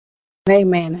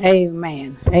Amen.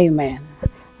 Amen. Amen.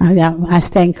 I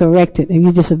stand corrected. And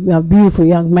you're just a beautiful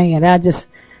young man. I just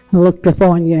looked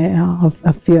upon your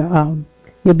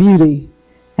beauty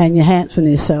and your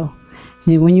handsomeness. So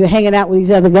when you're hanging out with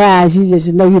these other guys, you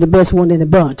just know you're the best one in the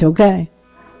bunch, okay?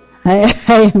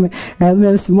 Amen.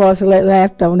 Mr. Marshall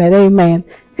laughed on that. Amen.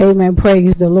 Amen.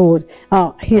 Praise the Lord.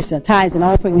 Here's the tithes and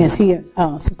offering is here.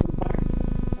 Sister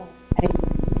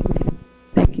Amen.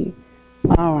 Thank you.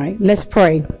 All right, let's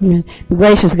pray.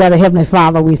 Gracious God, Heavenly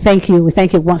Father, we thank you. We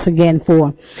thank you once again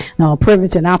for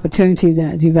privilege and opportunity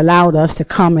that you've allowed us to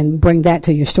come and bring that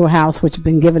to your storehouse, which has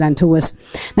been given unto us.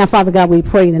 Now, Father God, we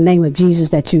pray in the name of Jesus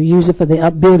that you use it for the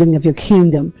upbuilding of your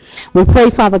kingdom. We pray,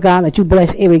 Father God, that you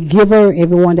bless every giver,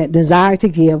 everyone that desire to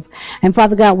give. And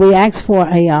Father God, we ask for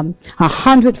a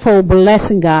 100-fold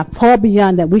blessing, God, far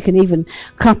beyond that we can even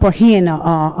comprehend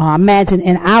or imagine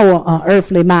in our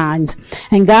earthly minds.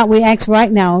 And God, we ask right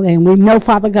now, and we know,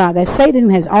 Father God, that Satan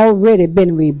has already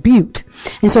been rebuked.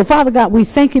 And so, Father God, we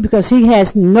thank you because he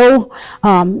has no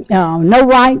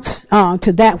rights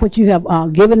to that which you have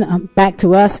given back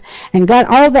to us. And God,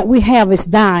 all that we have is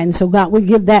thine. So, God, we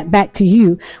give that back to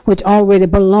you, which already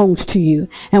belongs to you.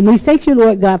 And we thank you,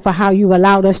 Lord God, for how you've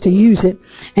allowed us to use it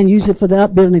and use it for the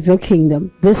upbuilding of your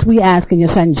kingdom. This we ask in your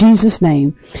Son Jesus'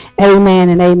 name. Amen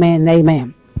and amen and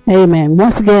amen. Amen.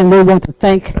 Once again, we want to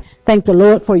thank the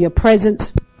Lord for your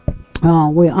presence.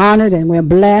 We're honored and we're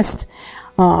blessed.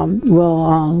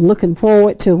 We're looking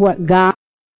forward to what God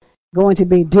is going to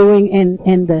be doing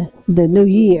in the new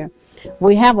year.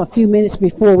 We have a few minutes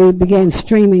before we begin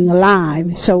streaming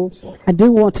live, so I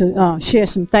do want to share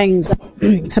some things,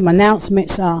 some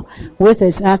announcements with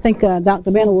us. I think Dr.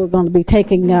 Miller, we're going to be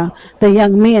taking the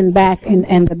young men back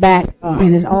in the back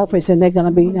in his office, and they're going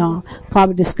to be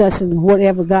probably discussing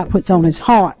whatever God puts on his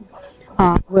heart.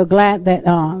 We're glad that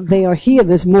they are here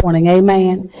this morning.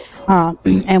 Amen.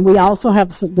 And we also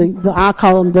have I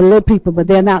call them the little people, but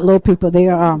they're not little people. They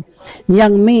are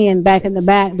young men back in the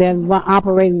back. They're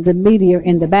operating the media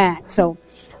in the back. So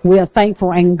we are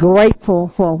thankful and grateful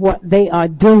for what they are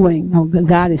doing.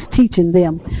 God is teaching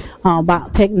them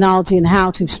about technology and how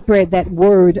to spread that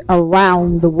word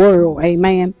around the world.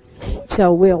 Amen.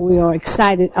 So we are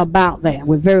excited about that.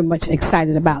 We're very much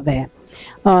excited about that.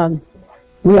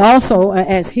 We also,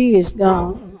 as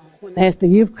the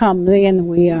youth come in,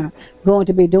 we are going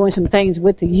to be doing some things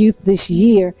with the youth this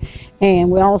year,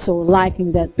 and we're also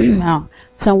liking that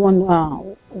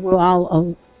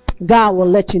God will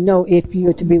let you know if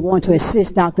you're to be wanting to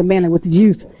assist Dr. Manley with the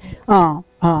youth.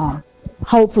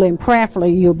 Hopefully and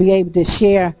prayerfully, you'll be able to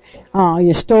share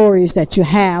your stories that you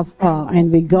have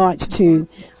in regards to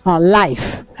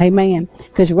life. Amen.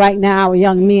 Because right now, our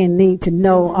young men need to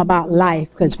know about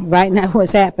life. Because right now,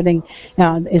 what's happening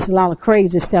is a lot of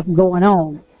crazy stuff going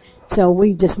on. So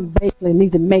we just basically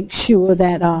need to make sure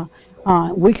that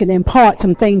we can impart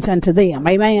some things unto them.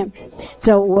 Amen.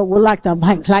 So we'd like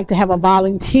to have a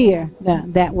volunteer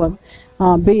that will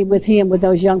be with him, with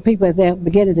those young people as they're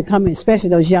beginning to come in,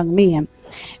 especially those young men.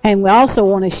 And we also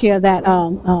want to share that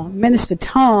Minister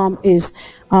Tom is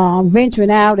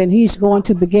venturing out, and he's going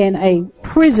to begin a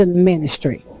prison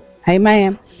ministry.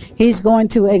 Amen. He's going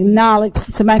to acknowledge,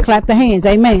 somebody clap their hands.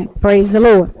 Amen. Praise the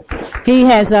Lord. He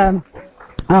has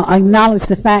acknowledged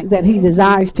the fact that he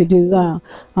desires to do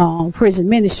prison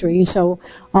ministry. And so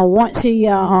once he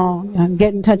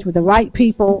get in touch with the right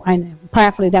people, and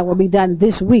prayerfully that will be done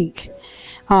this week,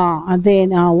 and then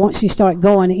once you start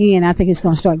going in, I think it's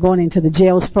going to start going into the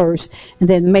jails first, and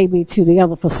then maybe to the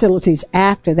other facilities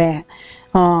after that.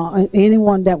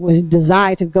 Anyone that would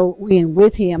desire to go in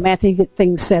with him after he get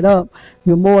things set up,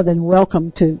 you're more than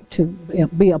welcome to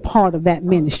be a part of that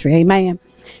ministry. Amen.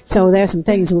 So there's some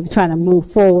things we're trying to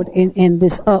move forward in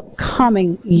this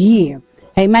upcoming year.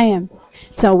 Amen.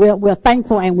 So we're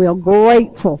thankful and we're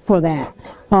grateful for that.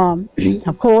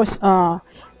 Of course,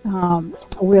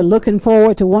 we're looking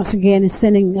forward to once again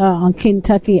sending on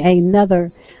Kentucky another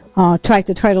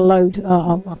tractor-trailer load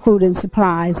of food and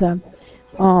supplies.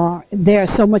 There's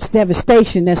so much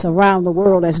devastation that's around the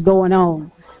world that's going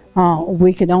on.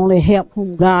 We can only help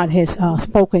whom God has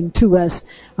spoken to us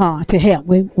to help.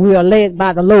 We are led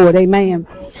by the Lord. Amen.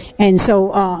 And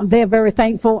so they're very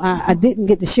thankful. I didn't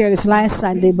get to share this last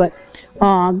Sunday, but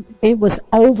it was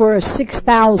over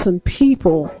 6,000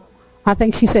 people. I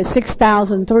think she said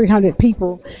 6,300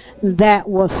 people that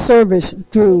was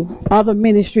serviced through other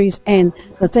ministries and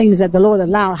the things that the Lord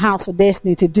allowed House of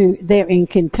Destiny to do there in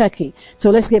Kentucky.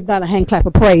 So let's give God a hand clap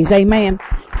of praise. Amen.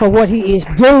 For what he is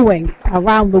doing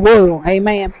around the world.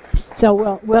 Amen.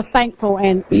 So we're thankful,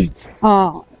 and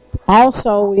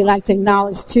Also, we'd like to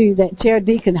acknowledge, too, that Chair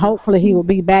Deacon, hopefully he will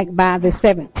be back by the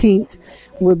 17th.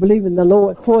 We're believing the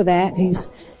Lord for that. He's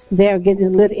there getting a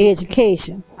little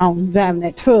education on driving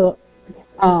that truck.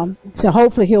 So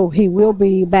hopefully he will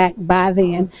be back by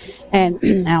then. And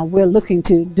we're looking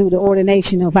to do the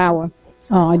ordination of our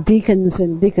deacons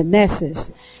and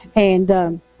deaconesses.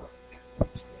 And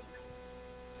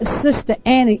Sister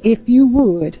Annie, if you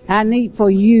would, I need for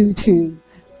you to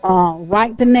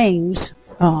write the names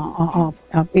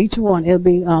of each one. It'll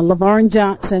be Laverne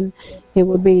Johnson. It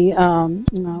will be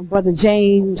Brother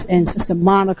James and Sister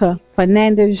Monica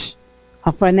Fernandez,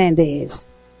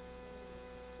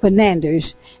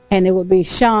 and it will be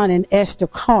Sean and Esther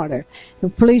Carter.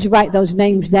 And please write those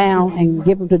names down and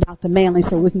give them to Dr. Manley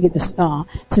so we can get the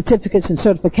certificates and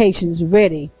certifications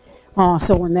ready.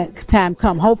 So when that time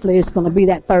comes, hopefully it's going to be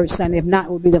that third Sunday. If not,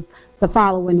 it will be the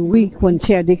following week when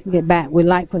Chair Deacon get back. We'd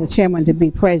like for the chairman to be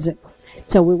present.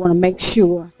 So we want to make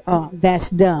sure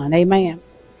that's done. Amen.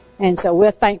 And so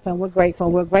we're thankful and we're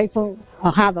grateful. We're grateful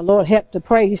how the Lord helped the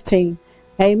praise team.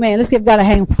 Amen. Let's give God a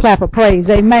hand clap of praise.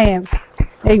 Amen.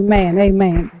 Amen.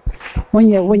 Amen. When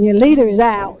your leader is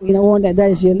out, one that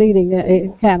does your leading,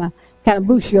 it kind of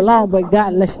boosts you along, but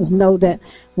God lets us know that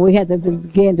we have to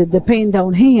begin to depend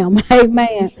on Him.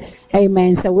 Amen.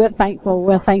 Amen. So we're thankful.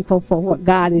 We're thankful for what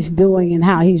God is doing and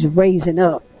how He's raising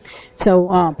up.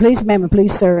 So please, ma'am, and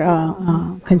please,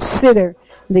 sir, consider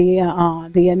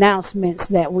the announcements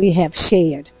that we have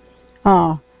shared.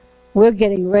 We're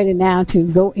getting ready now to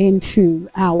go into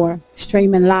our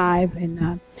streaming live,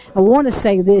 and I want to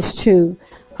say this too,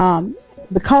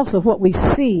 because of what we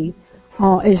see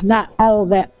is not all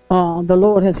that the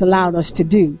Lord has allowed us to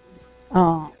do.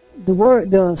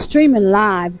 The streaming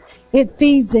live, it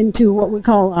feeds into what we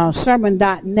call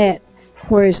sermon.net,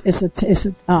 where it's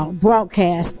a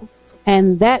broadcast,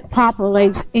 and that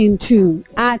populates into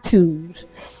iTunes.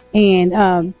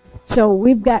 And so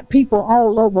we've got people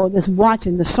all over that's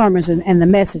watching the sermons and the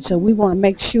message. So we want to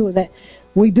make sure that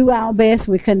we do our best.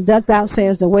 We conduct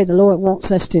ourselves the way the Lord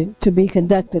wants us to be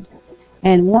conducted.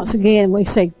 And once again, we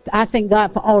say, I thank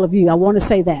God for all of you. I want to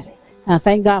say that. I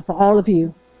thank God for all of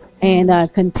you.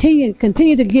 And continue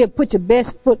to put your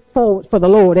best foot forward for the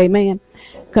Lord. Amen.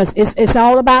 Because it's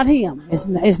all about Him.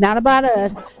 It's not about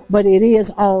us, but it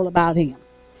is all about Him.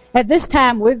 At this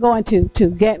time, we're going to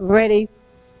get ready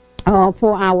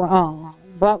for our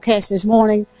broadcast this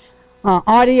morning.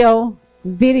 Audio,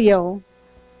 video,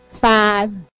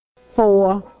 5,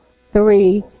 4,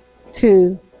 3,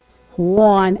 2,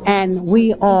 1, and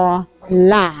we are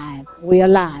live. We are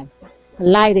live.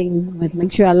 Lighting,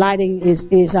 make sure our lighting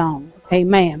is on.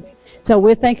 Amen. So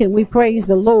we're thinking, we praise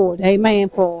the Lord, amen,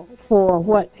 for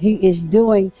what He is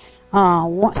doing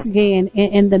once again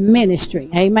in the ministry.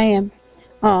 Amen.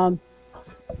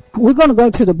 We're going to go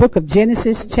to the book of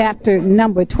Genesis, chapter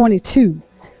number 22.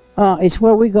 It's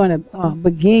where we're going to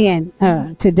begin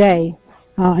today.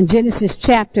 Genesis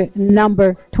chapter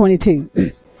number 22.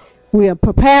 We are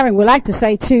preparing. We'd like to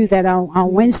say, too, that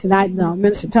on Wednesday night,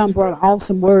 Minister Tom brought an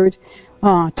awesome word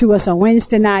to us on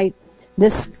Wednesday night.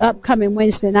 This upcoming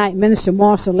Wednesday night, Minister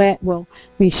Marcelette will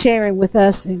be sharing with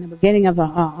us in the beginning of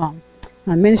a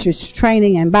minister's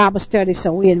training and Bible study.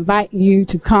 So we invite you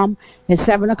to come at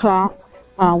 7 o'clock.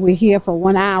 We're here for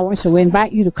 1 hour, so we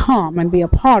invite you to come and be a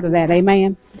part of that.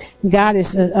 Amen. God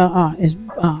is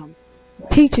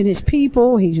teaching His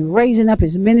people. He's raising up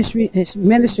His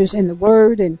ministers in the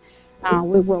Word, and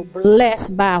we will bless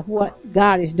by what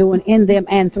God is doing in them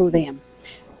and through them.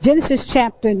 Genesis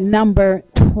chapter number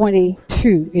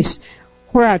 22 is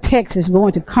where our text is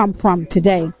going to come from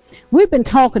today. We've been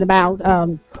talking about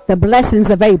the blessings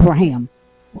of Abraham.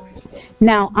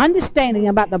 Now, understanding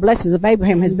about the blessings of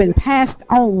Abraham has been passed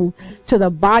on to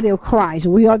the body of Christ.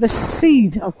 We are the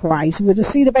seed of Christ. We're the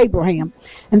seed of Abraham.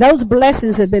 And those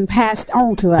blessings have been passed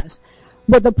on to us.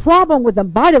 But the problem with the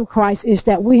body of Christ is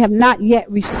that we have not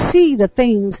yet received the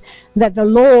things that the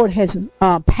Lord has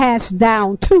passed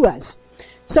down to us.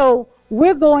 So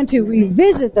we're going to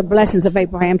revisit the blessings of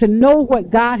Abraham to know what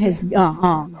God has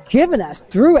given us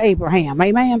through Abraham.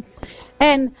 Amen.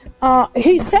 And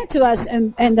he said to us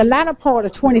in the latter part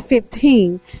of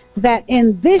 2015 that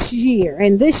in this year,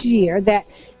 that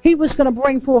he was going to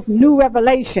bring forth new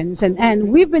revelations. And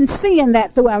we've been seeing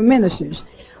that through our ministers.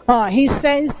 He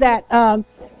says that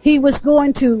he was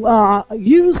going to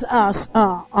use us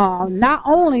not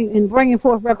only in bringing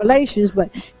forth revelations, but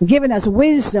giving us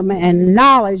wisdom and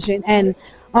knowledge. And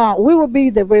we will be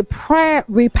the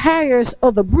repairers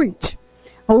of the breach.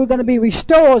 or we're going to be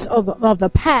restorers of the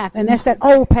path, and that's that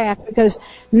old path, because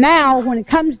now when it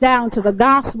comes down to the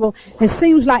gospel, it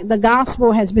seems like the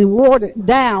gospel has been watered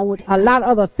down with a lot of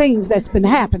other things that's been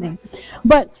happening.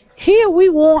 But here we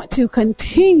want to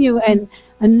continue and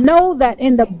know that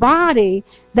in the body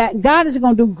that God is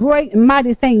going to do great and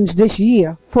mighty things this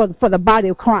year for the body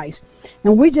of Christ.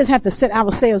 And we just have to set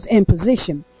ourselves in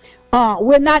position.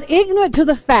 We're not ignorant to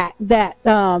the fact that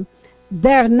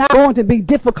there's not going to be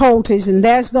difficulties, and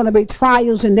there's going to be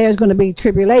trials, and there's going to be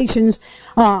tribulations.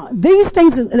 These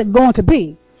things are going to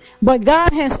be. But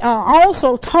God has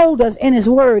also told us in his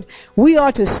word, we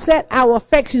are to set our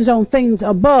affections on things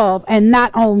above and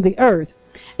not on the earth.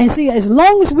 And see, as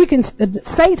long as we can,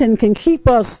 Satan can keep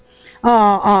us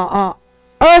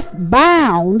earth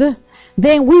bound,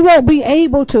 then we won't be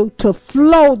able to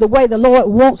flow the way the Lord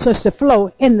wants us to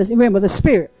flow in the realm of the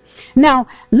spirit. Now,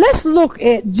 let's look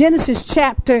at Genesis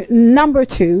chapter number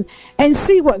 2 and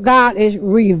see what God is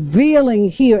revealing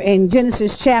here in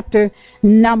Genesis chapter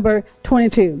number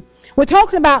 22. We're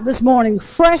talking about this morning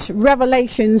fresh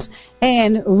revelations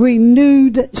and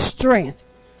renewed strength.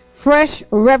 Fresh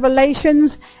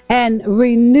revelations and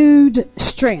renewed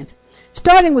strength.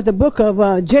 Starting with the book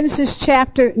of Genesis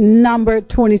chapter number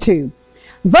 22.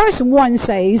 Verse 1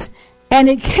 says, "And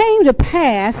it came to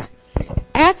pass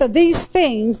after these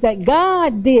things that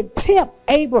God did tempt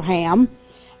Abraham,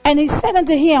 and he said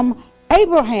unto him,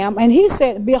 Abraham, and he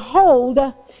said, Behold,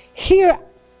 here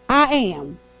I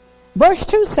am." Verse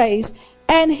 2 says,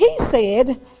 "And he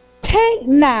said, Take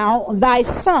now thy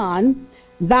son,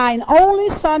 thine only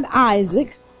son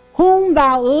Isaac, whom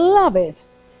thou lovest,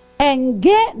 and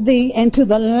get thee into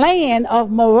the land of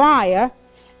Moriah,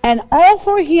 and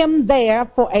offer him there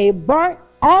for a burnt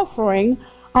offering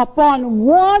upon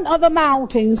one of the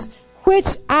mountains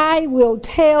which I will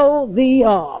tell thee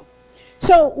of."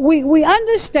 So we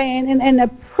understand in the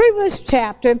previous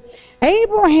chapter,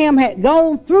 Abraham had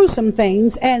gone through some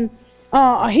things, and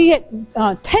he had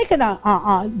taken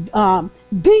a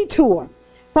detour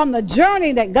from the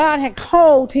journey that God had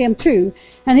called him to,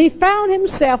 and he found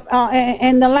himself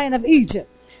in the land of Egypt.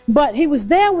 But he was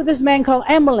there with this man called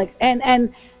Amalek, and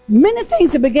many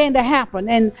things had began to happen.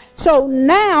 And so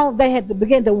now they had to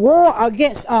begin to war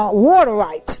against water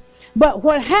rights. But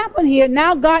what happened here,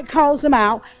 now God calls him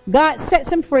out. God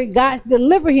sets him free. God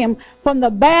delivers him from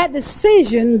the bad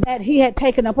decision that he had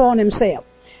taken upon himself.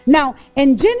 Now,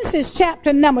 in Genesis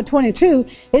chapter number 22,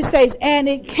 it says, "And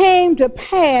it came to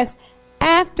pass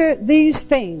after these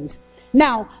things."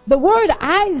 Now, the word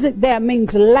Isaac there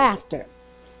means laughter.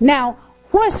 Now,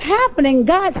 what's happening,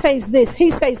 God says this.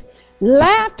 He says,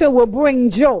 laughter will bring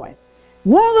joy.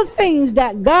 One of the things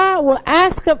that God will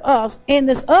ask of us in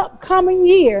this upcoming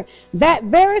year, that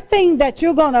very thing that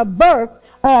you're going to birth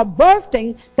or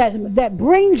birthing that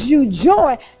brings you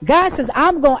joy, God says,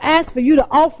 I'm going to ask for you to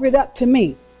offer it up to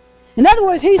me. In other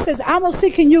words, he says, I'm going to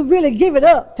see, can you really give it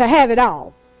up to have it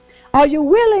all? Are you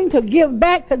willing to give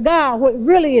back to God what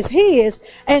really is his,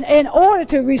 and in order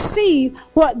to receive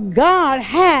what God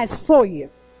has for you?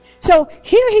 So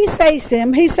here he says to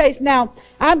him, he says, now,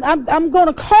 I'm going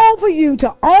to call for you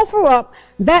to offer up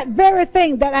that very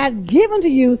thing that I've given to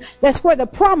you. That's where the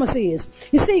promise is.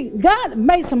 You see, God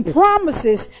made some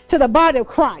promises to the body of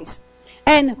Christ.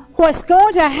 And what's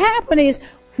going to happen is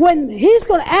when he's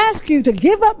going to ask you to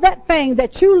give up that thing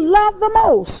that you love the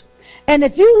most. And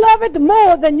if you love it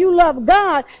more than you love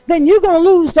God, then you're going to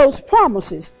lose those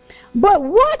promises. But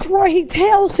watch where he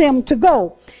tells him to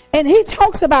go. And he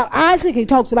talks about Isaac. He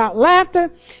talks about laughter.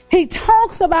 He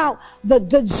talks about the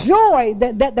joy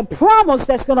that the promise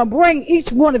that's going to bring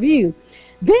each one of you.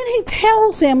 Then he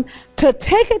tells him to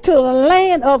take it to the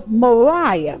land of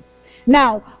Moriah.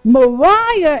 Now,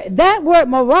 Moriah, that word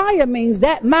Moriah means,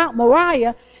 that Mount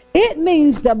Moriah, it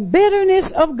means the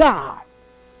bitterness of God.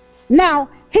 Now,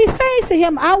 he says to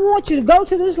him, I want you to go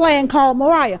to this land called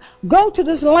Moriah. Go to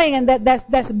this land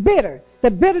that's bitter,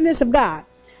 the bitterness of God.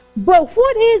 But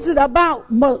what is it about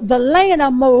the land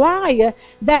of Moriah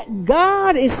that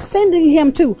God is sending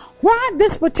him to? Why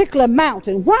this particular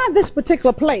mountain? Why this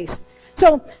particular place?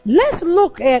 So let's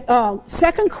look at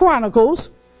 2 Chronicles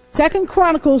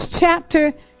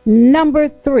chapter number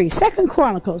 3. 2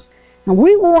 Chronicles. And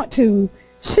we want to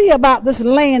see about this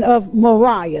land of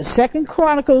Moriah. 2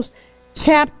 Chronicles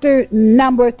chapter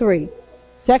number 3.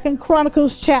 2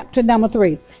 Chronicles chapter number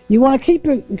 3. You want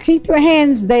to keep your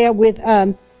hands there with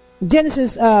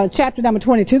Genesis chapter number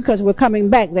 22, because we're coming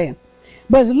back there.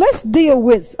 But let's deal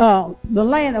with the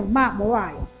land of Mount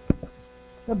Moriah,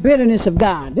 the bitterness of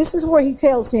God. This is where he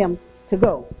tells him to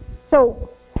go. So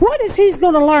what is he's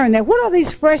going to learn there? What are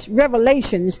these fresh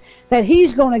revelations that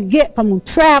he's going to get from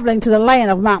traveling to the land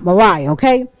of Mount Moriah?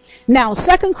 Okay. Now,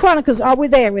 2 Chronicles, are we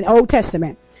there in the Old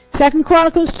Testament? 2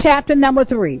 Chronicles chapter number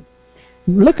 3.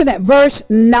 Looking at verse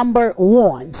number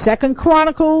 1. 2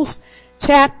 Chronicles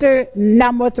chapter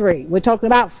number 3. We're talking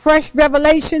about fresh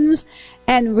revelations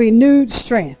and renewed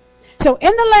strength. So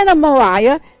in the land of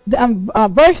Moriah,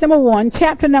 verse number 1,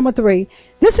 chapter number 3,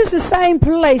 this is the same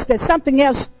place that something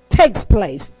else takes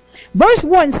place. Verse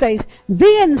 1 says,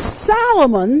 then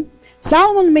Solomon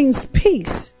means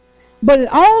peace, but it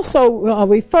also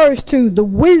refers to the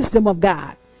wisdom of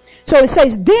God. So it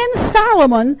says, then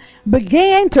Solomon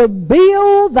began to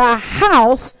build the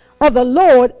house of the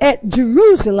Lord at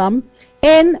Jerusalem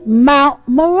in Mount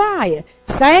Moriah.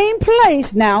 Same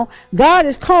place now. God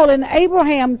is calling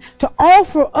Abraham to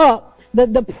offer up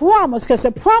the promise, because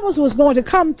the promise was going to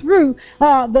come through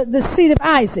the seed of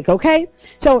Isaac. Okay,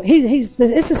 so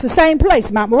this is the same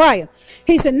place, Mount Moriah.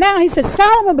 He said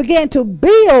Solomon began to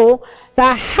build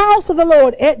the house of the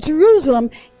Lord at Jerusalem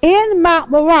in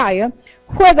Mount Moriah,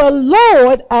 where the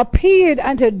Lord appeared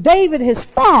unto David his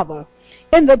father,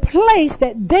 in the place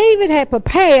that David had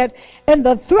prepared in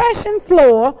the threshing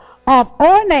floor of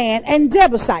Ornan and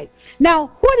Jebusite. Now,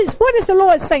 what is the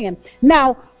Lord saying?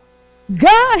 Now,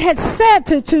 God had said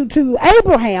to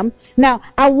Abraham, now,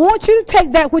 I want you to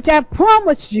take that which I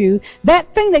promised you,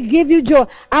 that thing that give you joy.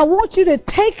 I want you to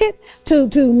take it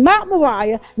to Mount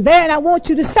Moriah there, and I want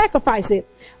you to sacrifice it.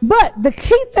 But the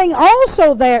key thing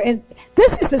also there, and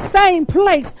this is the same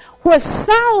place where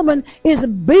Solomon is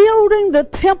building the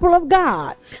temple of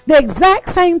God. The exact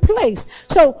same place.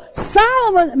 So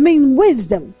Solomon means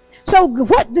wisdom. So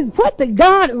what did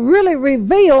God really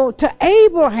reveal to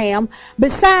Abraham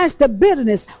besides the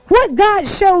bitterness? What God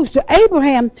shows to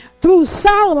Abraham through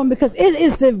Solomon, because it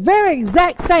is the very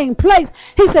exact same place.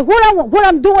 He said, what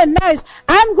I'm doing now is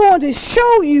I'm going to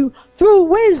show you through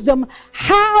wisdom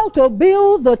how to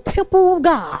build the temple of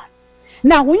God.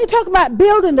 Now, when you talk about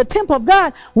building the temple of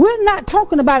God, we're not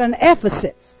talking about an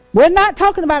Ephesus. We're not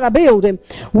talking about a building.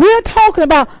 We're talking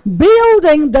about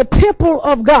building the temple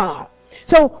of God.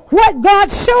 So what God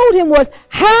showed him was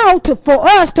for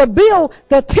us to build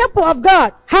the temple of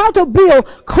God, how to build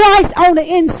Christ on the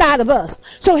inside of us.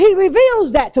 So he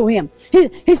reveals that to him.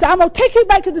 He said, I'm going to take you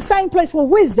back to the same place for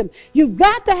wisdom. You've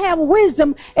got to have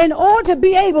wisdom in order to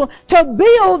be able to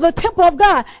build the temple of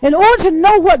God, in order to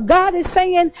know what God is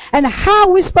saying and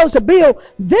how we're supposed to build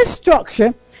this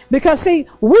structure. Because, see,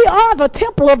 we are the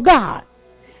temple of God.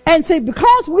 And see,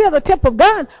 because we are the temple of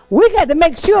God, we got to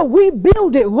make sure we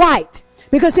build it right.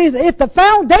 Because if the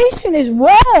foundation is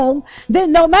wrong,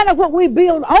 then no matter what we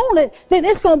build on it, then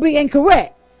it's going to be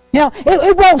incorrect. You know,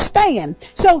 it won't stand.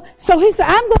 So he said,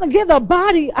 I'm going to give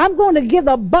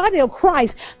the body of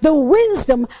Christ the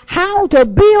wisdom how to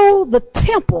build the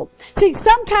temple. See,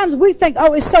 sometimes we think,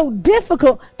 oh, it's so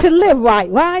difficult to live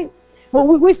right?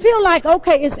 Well, we feel like,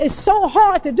 okay, it's so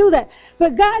hard to do that.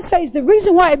 But God says the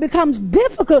reason why it becomes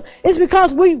difficult is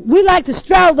because we like to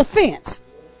straddle the fence.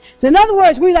 So in other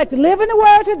words, we like to live in the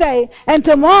world today, and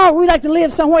tomorrow we like to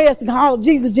live somewhere else and call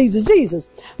Jesus, Jesus, Jesus.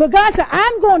 But God said,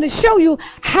 I'm going to show you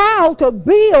how to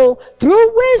build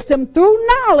through wisdom, through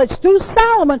knowledge, through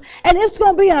Solomon, and it's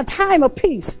going to be in a time of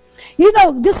peace. You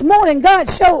know, this morning God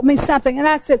showed me something, and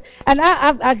I said, and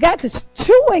I got to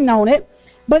chewing on it,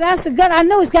 but I said, God, I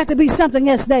know it's got to be something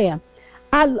else there.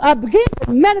 I began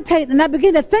to meditate, and I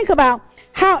began to think about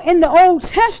how in the Old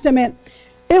Testament,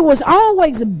 it was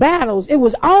always battles. It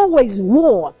was always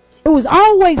war. It was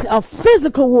always a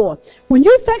physical war. When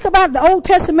you think about the Old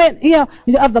Testament,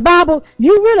 of the Bible,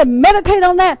 you really meditate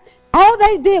on that. All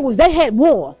they did was they had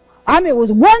war. I mean, it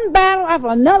was one battle after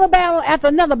another battle after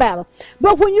another battle.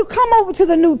 But when you come over to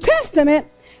the New Testament,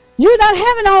 you're not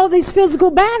having all these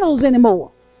physical battles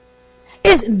anymore.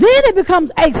 Then it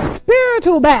becomes a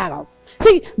spiritual battle.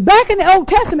 See, back in the Old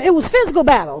Testament, it was physical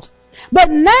battles.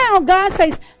 But now God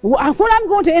says, what I'm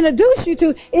going to introduce you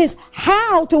to is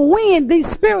how to win these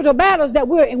spiritual battles that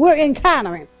we're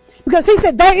encountering. Because he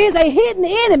said there is a hidden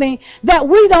enemy that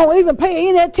we don't even pay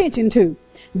any attention to.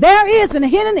 There is a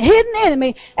hidden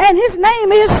enemy, and his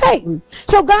name is Satan.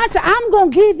 So God said, I'm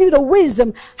going to give you the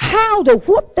wisdom how to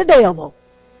whoop the devil.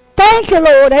 Thank you,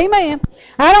 Lord. Amen.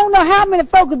 I don't know how many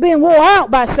folk are being wore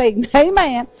out by Satan.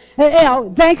 Amen.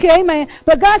 Thank you. Amen.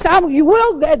 But God said, you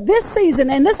will, at this season,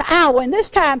 in this hour, in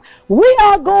this time, we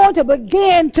are going to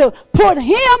begin to put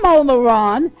him on the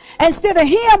run instead of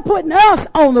him putting us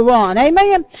on the run.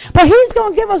 Amen. But he's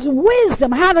going to give us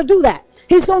wisdom how to do that.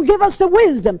 He's going to give us the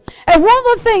wisdom. And one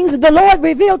of the things that the Lord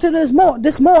revealed to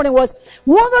this morning was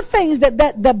one of the things that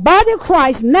the body of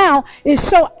Christ now is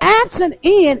so absent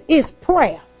in is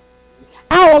prayer.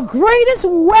 Our greatest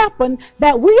weapon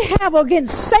that we have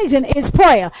against Satan is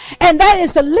prayer. And that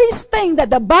is the least thing that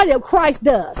the body of Christ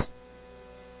does.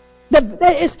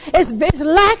 It's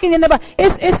lacking in the body.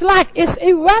 It's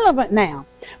irrelevant now.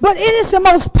 But it is the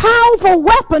most powerful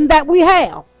weapon that we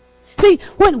have. See,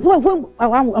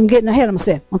 I'm getting ahead of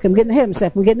myself. Okay, I'm getting ahead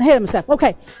of myself.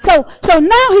 Okay, so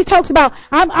now he talks about,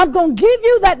 I'm going to give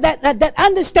you that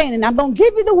understanding. I'm going to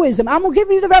give you the wisdom. I'm going to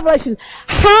give you the revelation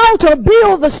how to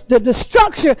build the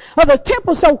structure of the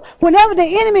temple. So whenever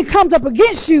the enemy comes up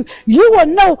against you, you will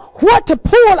know what to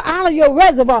pull out of your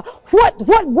reservoir. What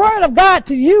word of God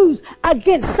to use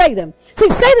against Satan. See,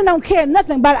 Satan don't care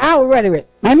nothing about our rhetoric.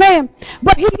 Amen.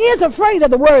 But he is afraid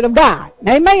of the word of God.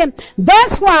 Amen.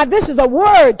 That's why this is a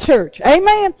word church.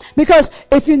 Amen. Because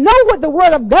if you know what the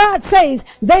word of God says,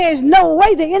 there is no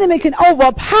way the enemy can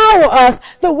overpower us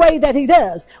the way that he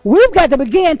does. We've got to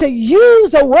begin to use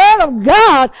the word of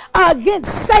God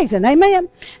against Satan. Amen.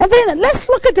 And then let's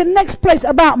look at the next place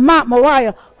about Mount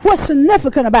Moriah. What's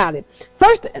significant about it?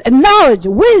 First, knowledge,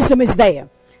 wisdom is there.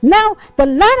 Now, the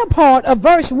latter part of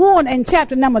verse 1 in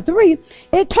chapter number 3,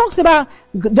 it talks about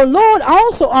the Lord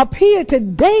also appeared to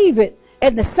David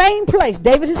at the same place.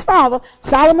 David, his father,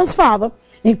 Solomon's father,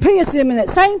 he appears to him in that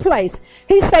same place.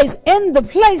 He says, in the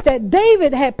place that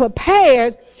David had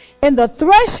prepared in the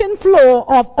threshing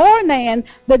floor of Ornan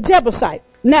the Jebusite.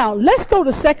 Now, let's go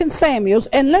to 2 Samuel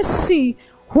and let's see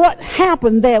what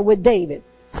happened there with David.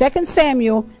 2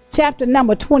 Samuel chapter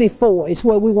number 24 is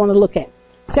what we want to look at.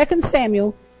 2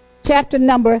 Samuel chapter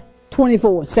number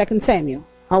 24. 2 Samuel.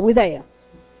 Are we there?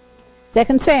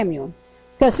 2 Samuel.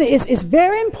 Because it's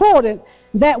very important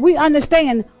that we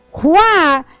understand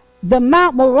why the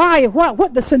Mount Moriah,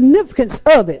 what the significance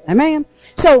of it. Amen.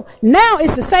 So now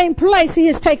it's the same place he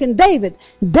has taken David.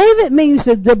 David means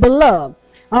the beloved.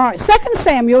 All right. 2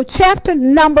 Samuel chapter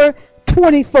number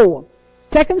 24.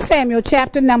 2 Samuel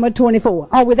chapter number 24.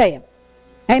 Are we there?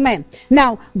 Amen.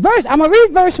 Now, I'm going to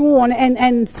read verse 1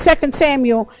 and 2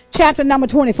 Samuel chapter number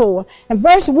 24. And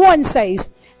verse 1 says,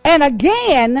 and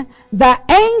again, the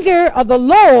anger of the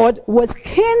Lord was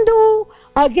kindled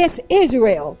against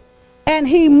Israel. And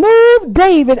he moved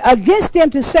David against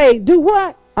them to say, do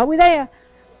what? Are we there?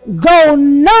 Go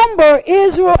number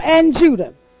Israel and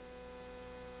Judah.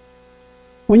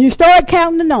 When you start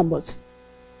counting the numbers,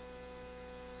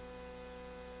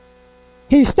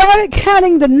 he started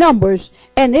counting the numbers,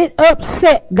 and it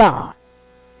upset God.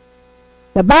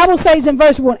 The Bible says in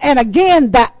verse 1, and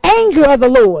again the anger of the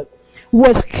Lord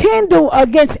was kindled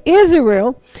against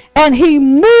Israel, and he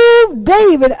moved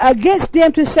David against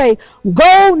them to say,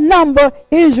 go number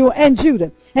Israel and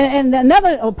Judah. And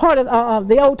another part of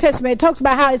the Old Testament, it talks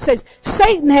about how it says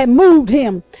Satan had moved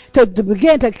him to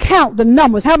begin to count the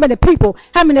numbers, how many people,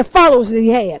 how many followers he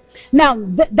had. Now,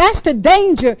 that's the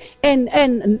danger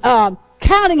in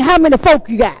counting how many folk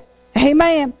you got.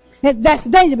 Amen. And that's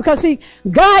the danger, because see,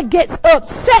 God gets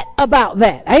upset about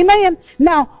that. Amen.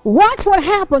 Now, watch what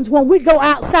happens when we go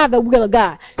outside the will of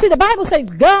God. See, the Bible says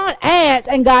God adds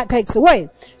and God takes away.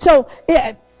 So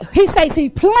he says he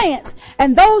plants,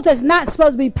 and those that's not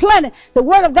supposed to be planted, the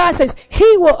word of God says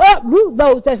he will uproot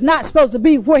those that's not supposed to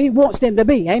be where he wants them to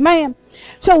be. Amen.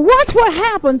 So watch what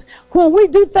happens when we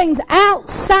do things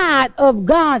outside of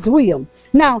God's will.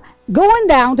 Now, going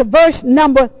down to verse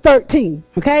number 13,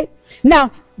 okay?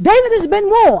 Now, David has been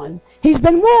warned. He's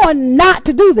been warned not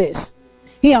to do this.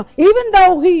 You know, even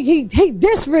though he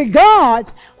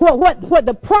disregards what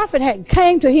the prophet had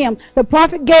came to him, the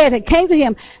prophet Gad had came to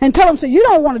him and told him, so you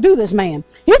don't want to do this, man.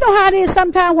 You know how it is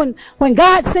sometimes when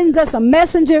God sends us a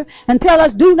messenger and tell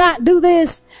us do not do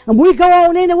this, and we go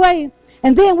on anyway,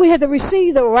 and then we have to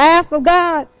receive the wrath of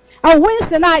God. On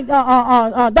Wednesday night,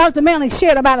 Dr. Manley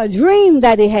shared about a dream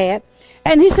that he had.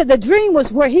 And he said the dream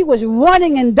was where he was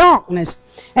running in darkness.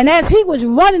 And as he was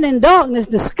running in darkness,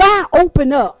 the sky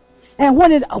opened up. And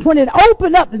when it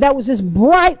opened up, there was this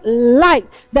bright light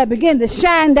that began to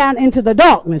shine down into the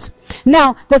darkness.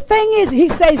 Now, the thing is, he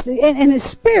says in his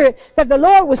spirit that the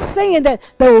Lord was saying that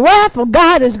the wrath of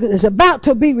God is about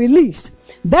to be released.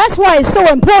 That's why it's so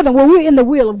important when we're in the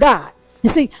will of God. You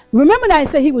see, remember that I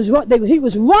said he was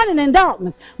running in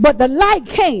darkness, but the light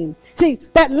came. See,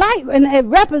 that light, and it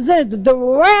represented the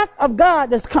wrath of God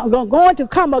that's going to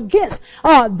come against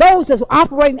those that's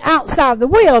operating outside the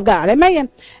will of God. Amen.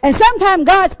 And sometimes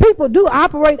God's people do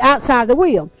operate outside the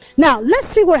will. Now, let's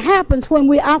see what happens when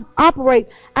we operate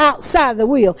outside the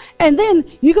will. And then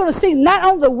you're going to see not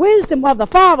only the wisdom of the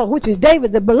father, which is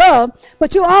David the beloved,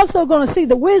 but you're also going to see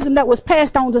the wisdom that was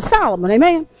passed on to Solomon.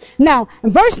 Amen. Now,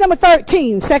 in verse number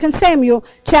 13, 2 Samuel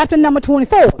chapter number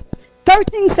 24.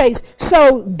 13 says,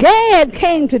 so Gad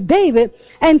came to David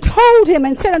and told him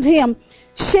and said unto him,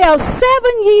 shall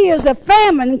 7 years of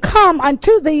famine come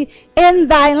unto thee in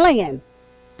thy land?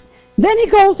 Then he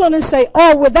goes on and say,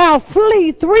 or wilt thou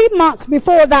flee 3 months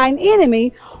before thine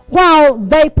enemy while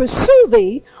they pursue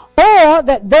thee, or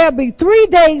that there be 3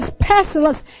 days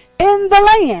pestilence in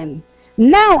the land?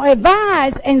 Now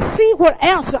advise and see what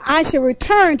answer I shall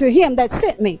return to him that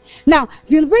sent me. Now,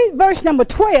 if you read verse number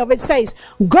 12, it says,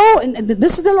 go, and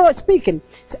this is the Lord speaking.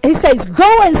 He says,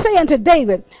 go and say unto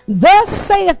David, thus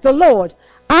saith the Lord,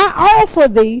 I offer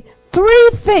thee 3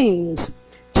 things.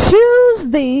 Choose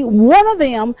thee one of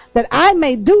them, that I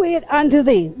may do it unto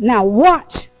thee. Now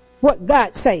watch what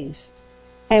God says,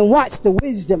 and watch the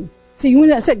wisdom. See,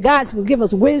 when I said God's going to give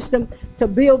us wisdom to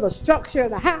build the structure of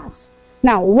the house.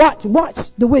 Now, watch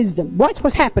the wisdom. Watch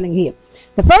what's happening here.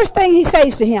 The first thing he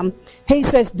says to him, he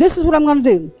says, this is what I'm going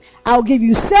to do. I'll give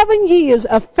you 7 years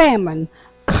of famine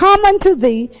come unto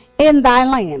thee in thy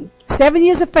land. 7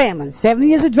 years of famine, 7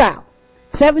 years of drought,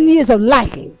 7 years of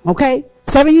lacking, okay?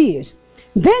 7 years.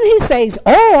 Then he says,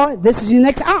 or, this is your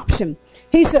next option.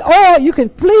 He said, or you can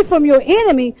flee from your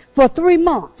enemy for 3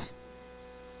 months.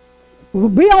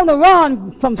 Be on the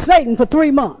run from Satan for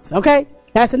 3 months, okay?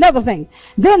 That's another thing.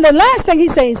 Then the last thing he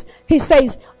says,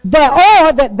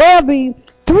 that there be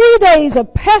 3 days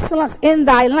of pestilence in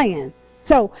thy land.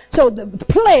 So the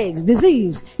plagues,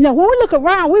 disease. You know, when we look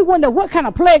around, we wonder what kind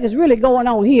of plague is really going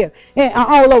on here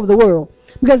all over the world.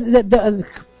 Because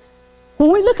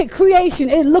when we look at creation,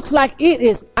 it looks like it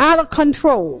is out of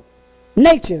control.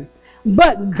 Nature.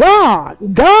 But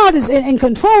God is in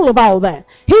control of all that.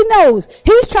 He knows.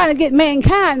 He's trying to get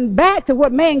mankind back to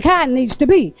what mankind needs to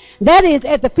be. That is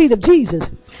at the feet of Jesus.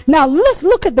 Now let's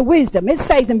look at the wisdom. It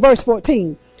says in verse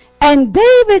 14, and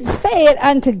David said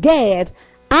unto Gad,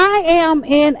 I am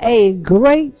in a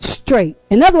great strait.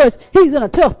 In other words, he's in a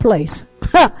tough place.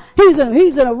 he's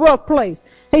in a rough place.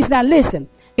 He said, now listen,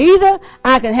 either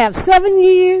I can have 7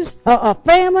 years of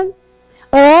famine,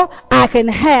 or I can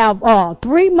have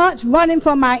 3 months running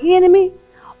from my enemy,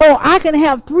 or I can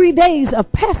have 3 days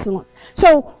of pestilence.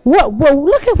 So well,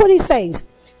 look at what he says.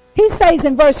 He says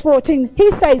in verse 14,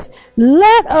 he says,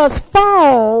 let us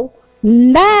fall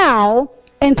now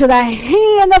into the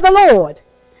hand of the Lord.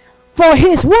 For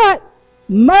his what?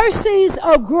 Mercies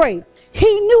are great. He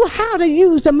knew how to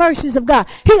use the mercies of God.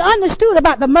 He understood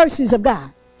about the mercies of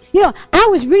God. You know, I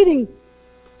was reading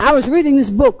this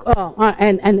book,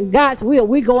 and God's will,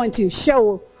 we're going to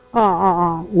show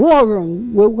War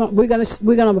Room. We're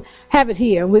gonna have it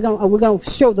here. We're gonna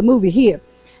show the movie here.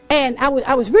 And I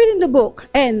was reading the book,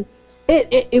 and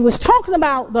it was talking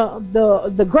about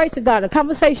the grace of God, the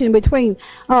conversation between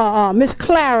Miss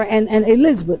Clara and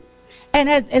Elizabeth. And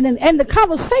the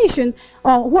conversation,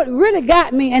 what really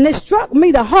got me, and it struck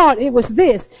me the heart, it was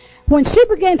this. When she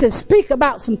began to speak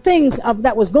about some things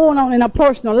that was going on in her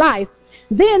personal life,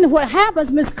 then what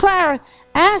happens, Miss Clara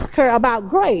asked her about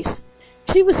grace.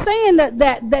 She was saying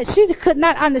that she could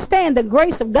not understand the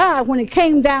grace of God when it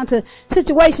came down to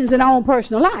situations in her own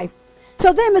personal life.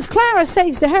 So then Miss Clara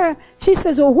says to her, she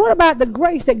says, well, what about the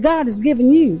grace that God has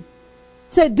given you?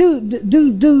 Said,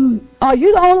 are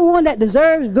you the only one that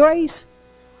deserves grace?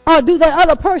 Or do that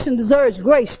other person deserves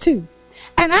grace too?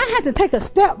 And I had to take a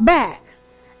step back.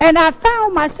 And I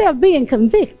found myself being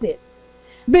convicted.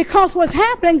 Because what's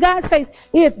happening, God says,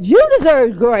 if you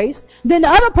deserve grace, then the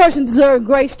other person deserves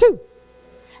grace too.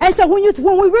 And so when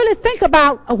we really think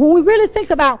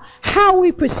about how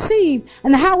we perceive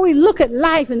and how we look at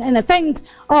life and the things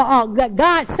that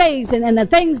God says and the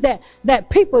things that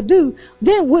people do,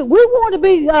 then we want to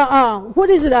be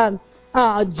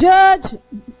judge,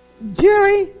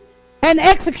 jury, and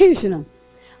executioner.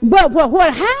 But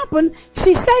what happened?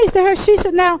 She says to her, she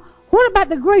said, now what about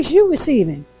the grace you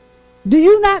receiving? Do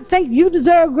you not think you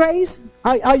deserve grace?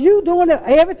 Are you doing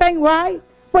everything right?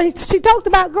 Well, she talked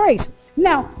about grace.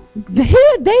 Now,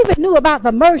 here David knew about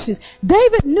the mercies.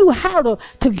 David knew how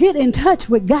to get in touch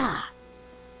with God.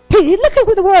 He look at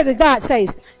what the word of God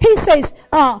says. He says,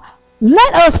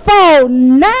 let us fall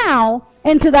now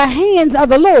into the hands of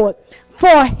the Lord.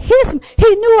 For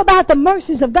he knew about the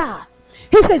mercies of God.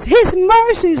 He says his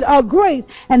mercies are great.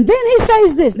 And then he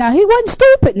says this. Now, he wasn't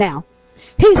stupid now.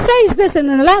 he says this in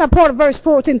the latter part of verse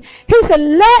 14. He said,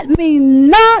 let me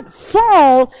not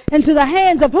fall into the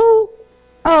hands of who?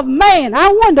 Of man. I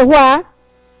wonder why.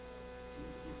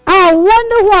 I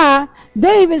wonder why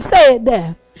David said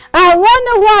that. I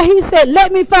wonder why he said,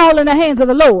 let me fall in the hands of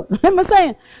the Lord. Am I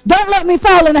saying? Don't let me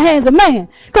fall in the hands of man.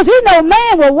 Because he know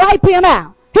man will wipe him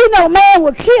out. He know man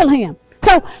will kill him.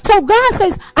 So God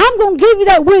says, I'm going to give you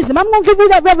that wisdom. I'm going to give you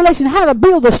that revelation how to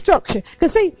build a structure.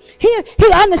 Because see, here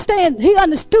he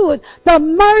understood the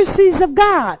mercies of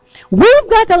God. We've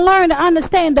got to learn to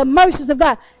understand the mercies of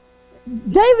God.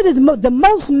 David is the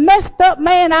most messed up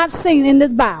man I've seen in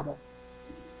this Bible.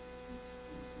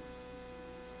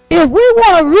 If we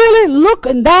want to really look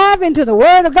and dive into the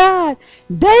Word of God,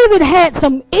 David had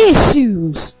some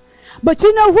issues. But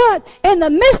you know what? In the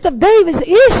midst of David's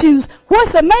issues,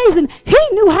 what's amazing, he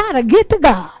knew how to get to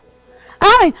God.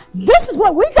 I mean, this is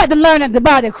what we got to learn at the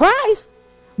body of Christ.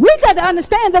 We got to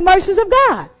understand the mercies of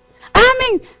God. I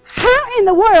mean, how in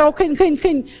the world can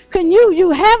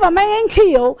you have a man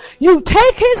killed, you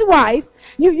take his wife,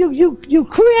 you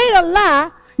create a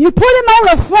lie, you put him on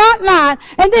the front line,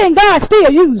 and then God still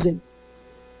use him?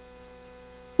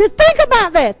 Just think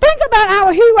about that. Think about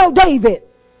our hero David.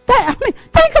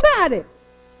 Think about it.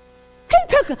 He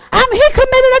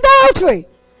committed adultery.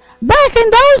 Back in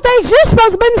those days, you're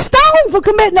supposed to have been stoned for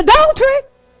committing adultery.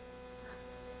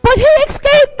 But he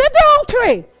escaped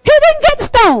adultery. He didn't get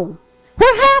stoned.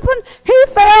 What happened? He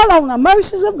fell on the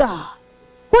mercies of God.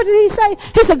 What did he say?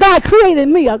 He said, God created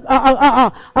me a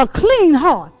clean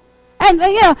heart and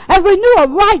renew a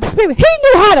right spirit. He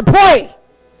knew how to pray.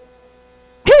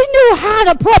 He knew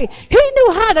how to pray. He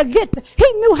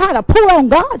knew how to pull on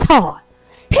God's heart.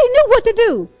 He knew what to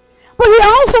do. But he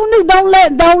also knew,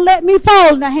 don't let me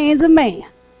fall in the hands of man.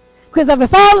 Because if I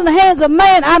fall in the hands of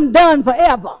man, I'm done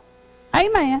forever.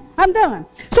 Amen. I'm done.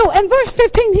 So in verse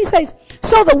 15 he says,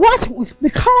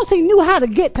 because he knew how to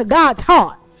get to God's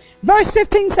heart. Verse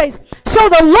 15 says, so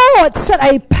the Lord set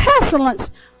a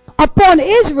pestilence upon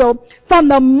Israel from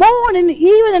the morning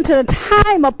even until the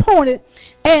time appointed,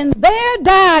 and there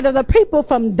died of the people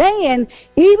from Dan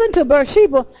even to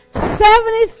Beersheba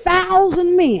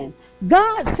 70,000 men.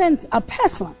 God sent a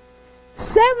pestilence.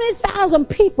 70,000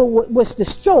 people was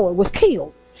destroyed, was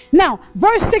killed. Now,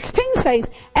 verse 16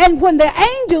 says, and when the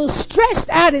angel stretched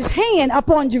out his hand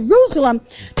upon Jerusalem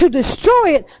to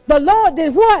destroy it, the Lord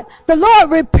did what? The Lord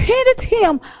repented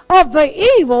him of the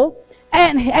evil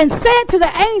and said to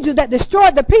the angel that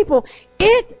destroyed the people,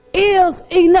 it is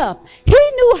enough. He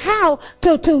knew how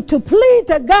to plead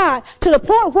to God to the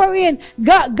point wherein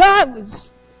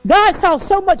God saw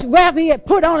so much wrath he had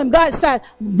put on him. God said,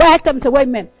 backed up and said, wait a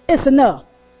minute, it's enough.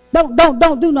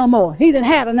 Don't do no more. He done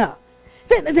had enough.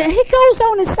 Then he goes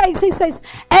on and says,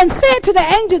 and said to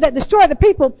the angel that destroyed the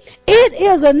people, it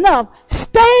is enough.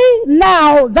 Stay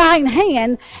now thine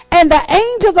hand. And the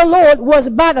angel of the Lord was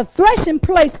by the threshing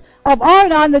place of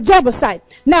Arnon the Jebusite.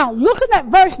 Now, looking at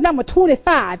verse number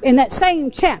 25 in that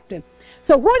same chapter.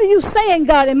 So what are you saying,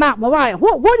 God, in Mount Moriah?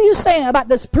 What are you saying about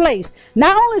this place?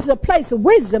 Not only is it a place of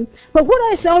wisdom, but what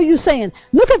else are you saying?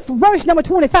 Look at verse number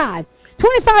 25.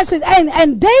 25 says,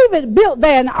 and David built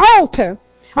there an altar.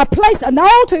 An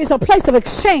altar is a place of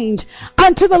exchange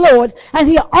unto the Lord, and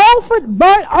he offered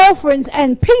burnt offerings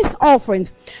and peace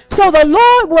offerings. So the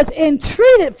Lord was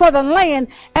entreated for the land,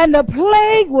 and the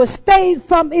plague was stayed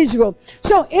from Israel.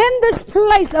 So in this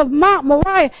place of Mount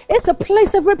Moriah, it's a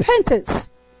place of repentance.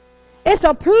 It's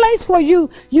a place where you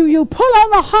pull on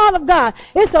the heart of God.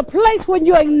 It's a place when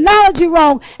you acknowledge you're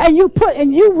wrong and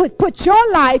you would put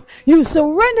your life, you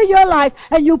surrender your life,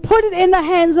 and you put it in the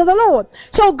hands of the Lord.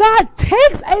 So God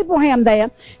takes Abraham there.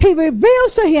 He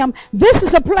reveals to him, this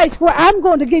is a place where I'm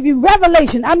going to give you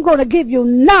revelation. I'm going to give you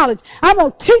knowledge. I'm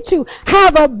going to teach you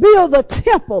how to build the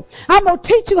temple. I'm going to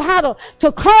teach you how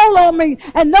to call on me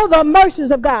and know the mercies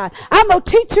of God. I'm going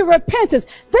to teach you repentance.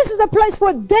 This is a place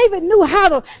where David knew how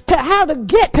to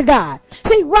get to God.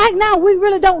 See, right now we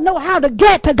really don't know how to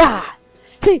get to God.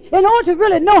 See, in order to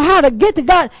really know how to get to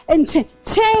God and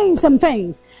change some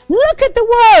things, look at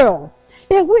the world.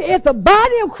 If the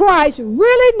body of Christ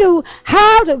really knew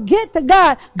how to get to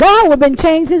God, God would have been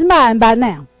changed his mind by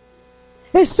now.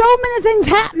 There's so many things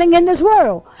happening in this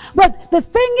world. But the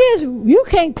thing is, you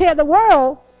can't tell the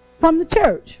world from the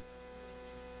church.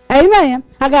 Amen.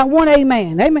 I got one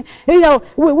amen. Amen. You know,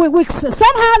 we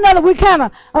somehow or another we kind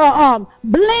of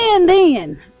blend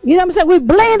in. You know what I'm saying? We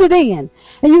blended in.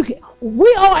 And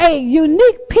we are a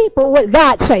unique people, what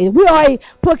God says. We are a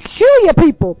peculiar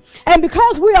people. And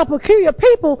because we are peculiar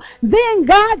people, then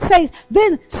God says,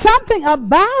 then something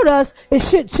about us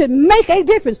should make a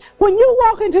difference. When you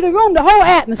walk into the room, the whole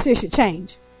atmosphere should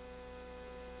change.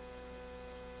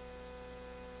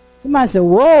 Somebody said,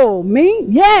 whoa, me?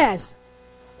 Yes.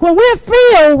 When we're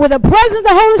filled with the presence of the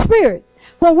Holy Spirit,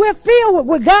 when we're filled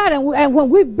with God and when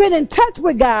we've been in touch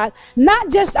with God,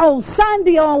 not just on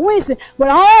Sunday or on Wednesday, but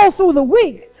all through the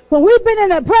week, when we've been in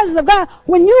the presence of God,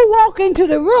 when you walk into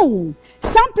the room,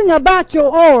 something about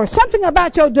your aura, something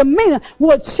about your demeanor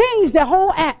will change the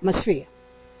whole atmosphere.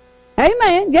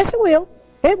 Amen. Yes, it will.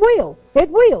 It will. It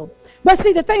will. But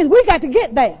see, the thing is, we got to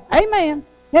get there. Amen.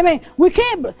 Amen. We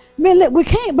can't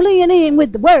blend in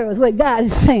with the words what God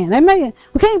is saying. Amen.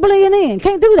 We can't blend in.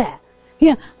 Can't do that.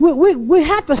 Yeah. We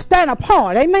have to stand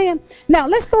apart. Amen. Now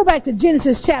let's go back to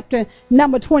Genesis chapter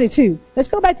number 22. Let's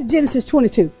go back to Genesis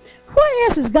 22. What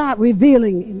else is God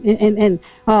revealing in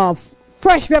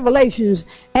fresh revelations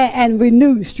and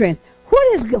renewed strength?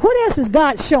 What else is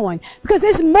God showing? Because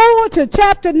it's more to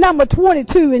chapter number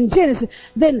 22 in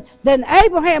Genesis than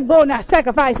Abraham going to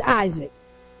sacrifice Isaac.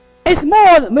 It's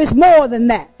more than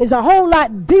that. It's a whole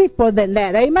lot deeper than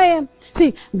that. Amen.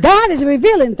 See, God is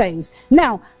revealing things.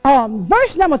 Now,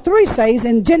 verse number 3 says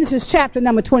in Genesis chapter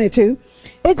number 22,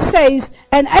 it says,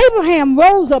 and Abraham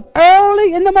rose up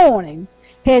early in the morning,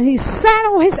 and he sat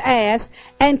on his ass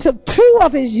and took 2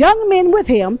 of his young men with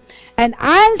him, and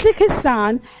Isaac his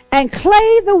son, and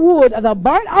clave the wood of the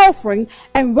burnt offering,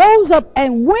 and rose up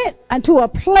and went unto a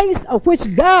place of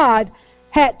which God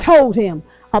had told him.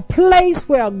 A place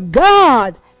where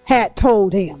God had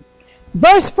told him.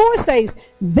 Verse 4 says,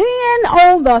 then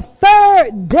on the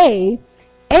 3rd day,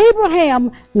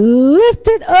 Abraham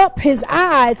lifted up his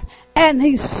eyes, and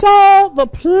he saw the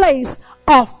place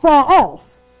afar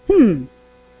off. And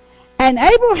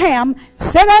Abraham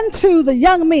said unto the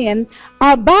young men,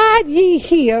 abide ye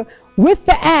here with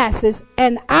the asses,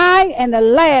 and I and the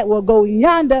lad will go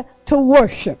yonder to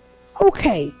worship.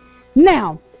 Okay,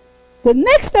 now, the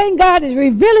next thing God is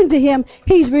revealing to him,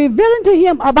 he's revealing to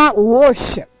him about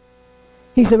worship.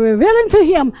 He's revealing to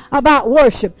him about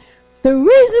worship. The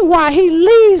reason why he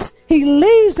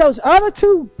leaves those other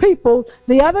 2 people,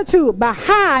 the other 2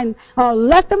 behind,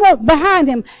 left them behind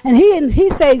him, and he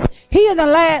says he and the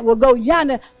lad will go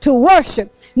yonder to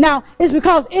worship. Now, it's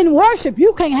because in worship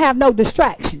you can't have no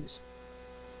distractions.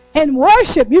 In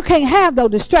worship you can't have no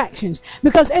distractions,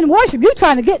 because in worship you're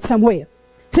trying to get somewhere.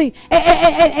 See,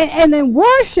 and in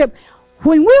worship,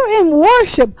 when we're in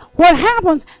worship, what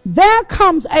happens? There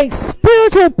comes a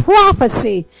spiritual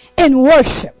prophecy in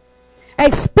worship. A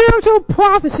spiritual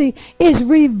prophecy is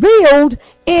revealed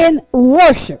in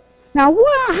worship. Now,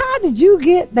 how did you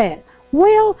get that?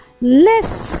 Well, let's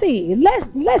see.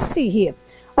 Let's see here.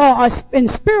 In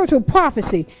spiritual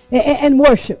prophecy in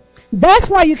worship. That's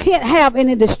why you can't have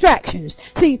any distractions.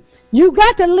 See, you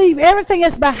got to leave everything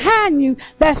that's behind you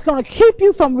that's going to keep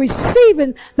you from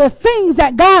receiving the things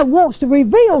that God wants to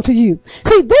reveal to you.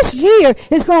 See, this year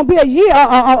is going to be a year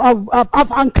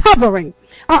of uncovering,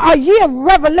 a year of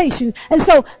revelation. And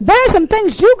so there's some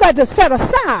things you got to set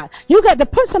aside. You got to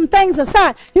put some things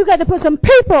aside. You got to put some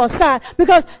people aside,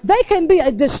 because they can be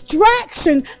a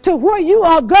distraction to where you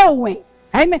are going.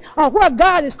 Amen. Or where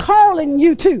God is calling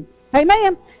you to.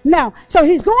 Amen. Now, so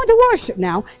he's going to worship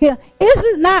now. Isn't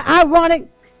it not ironic?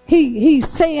 He's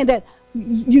saying that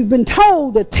you've been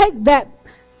told to take that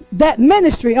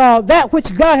ministry or that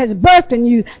which God has birthed in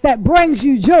you that brings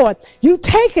you joy. You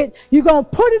take it, you're going to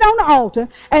put it on the altar,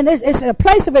 and it's a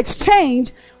place of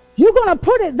exchange. You're going to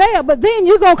put it there, but then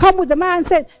you're going to come with the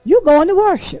mindset, you're going to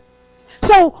worship.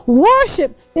 So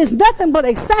worship is nothing but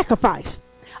a sacrifice.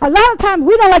 A lot of times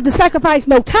we don't like to sacrifice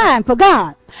no time for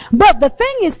God. But the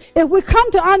thing is, if we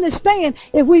come to understand,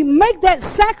 if we make that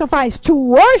sacrifice to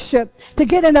worship, to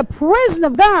get in the presence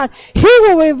of God, he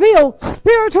will reveal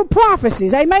spiritual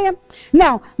prophecies. Amen.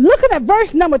 Now, looking at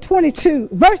verse number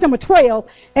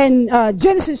 12 in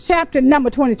Genesis chapter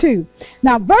number 22.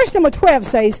 Now, verse number 12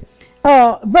 says,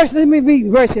 let me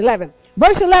read verse 11.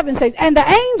 Verse 11 says, and the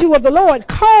angel of the Lord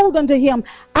called unto him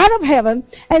out of heaven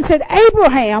and said,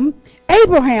 Abraham,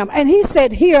 Abraham. And he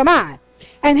said, here am I.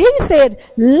 And he said,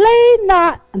 lay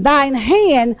not thine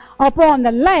hand upon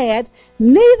the lad,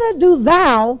 neither do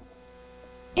thou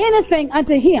anything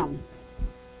unto him.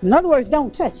 In other words,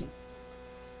 don't touch him.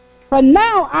 For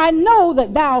now I know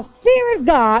that thou fearest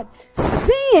God,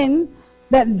 seeing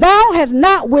that thou hast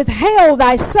not withheld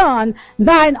thy son,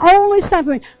 thine only son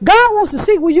from me. God wants to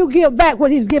see will you give back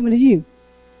what he's given to you.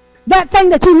 That thing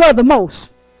that you love the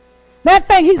most. That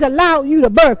thing he's allowed you to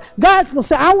birth. God's going to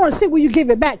say, I want to see will you give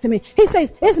it back to me. He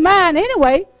says, it's mine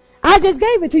anyway. I just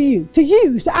gave it to you to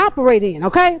use, to operate in,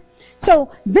 okay?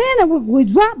 So then we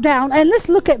drop down and let's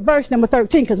look at verse number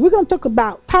 13, because we're going to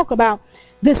talk about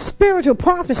this spiritual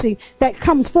prophecy that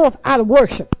comes forth out of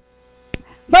worship.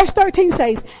 Verse 13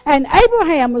 says, and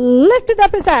Abraham lifted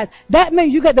up his eyes. That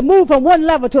means you got to move from one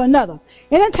level to another.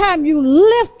 Anytime you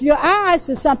lift your eyes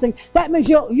to something, that means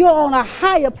you're on a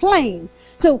higher plane.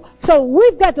 So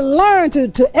we've got to learn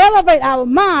to elevate our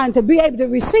mind to be able to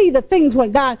receive the things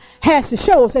what God has to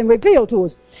show us and reveal to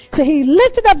us. So he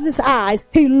lifted up his eyes,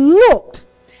 he looked,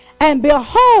 and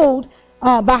behold,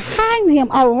 behind him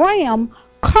a ram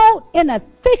caught in a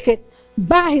thicket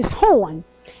by his horn.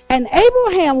 And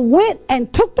Abraham went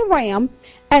and took the ram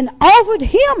and offered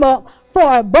him up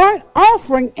for a burnt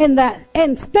offering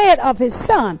instead of his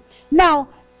son. Now,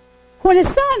 when his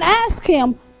son asked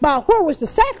him about where was the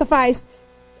sacrifice,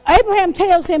 Abraham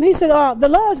tells him, he said, the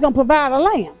Lord's going to provide a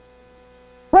lamb.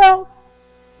 Well,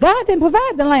 God didn't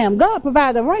provide the lamb. God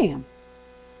provided a ram.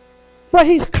 But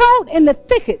he's caught in the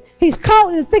thicket. He's caught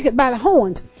in the thicket by the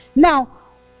horns. Now,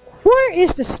 where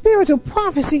is the spiritual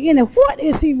prophecy in it? What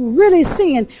is he really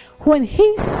seeing when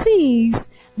he sees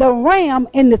the ram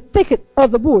in the thicket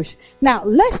of the bush? Now,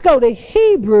 let's go to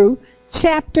Hebrew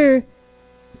chapter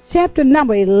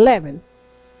number 11.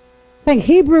 I think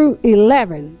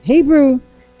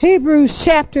Hebrews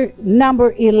chapter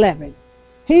number 11.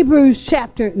 Hebrews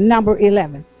chapter number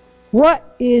 11.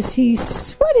 What is he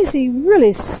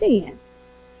really seeing?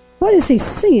 What is he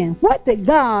seeing? What did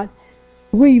God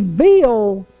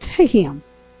reveal to him?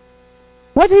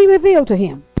 What did he reveal to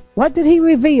him? What did he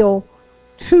reveal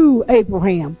to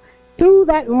Abraham through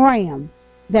that ram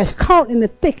that's caught in the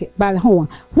thicket by the horn?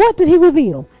 What did he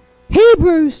reveal?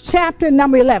 Hebrews chapter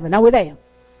number 11. Are we there?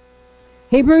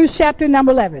 Hebrews chapter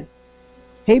number 11.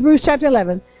 Hebrews chapter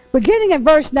 11, beginning at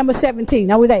verse number 17.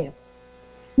 Are we there?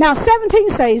 Now 17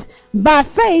 says, by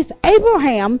faith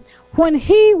Abraham, when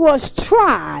he was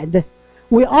tried,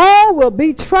 we all will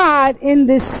be tried in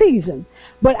this season,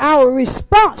 but our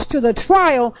response to the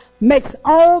trial makes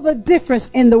all the difference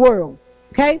in the world.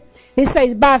 Okay? It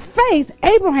says, by faith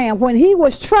Abraham, when he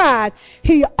was tried,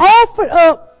 he offered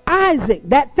up Isaac,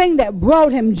 that thing that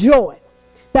brought him joy,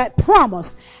 that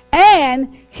promise.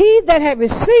 And he that had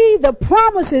received the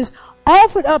promises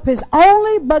offered up his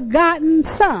only begotten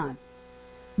son.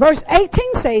 Verse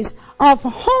 18 says, of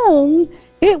whom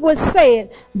it was said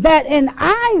that in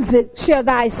Isaac shall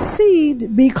thy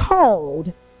seed be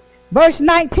called. Verse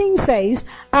 19 says,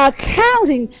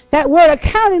 accounting, that word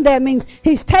accounting there means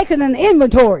he's taking an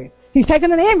inventory. He's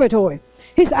taking an inventory.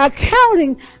 He's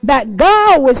accounting that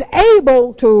God was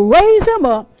able to raise him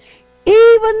up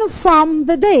even from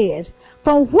the dead,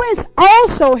 from whence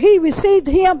also he received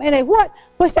him in a what?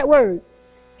 What's that word?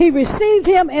 He received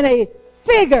him in a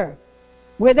figure.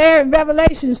 We're there in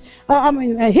Revelations,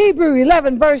 Hebrew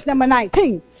 11, verse number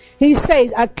 19. He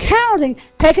says, accounting,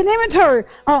 taking inventory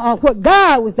of what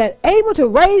God was that able to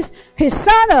raise his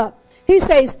son up. He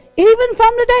says, even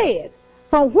from the dead,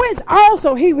 from whence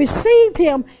also he received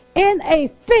him in a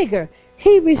figure.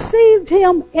 He received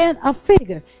him in a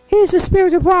figure. Here's the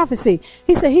spiritual prophecy.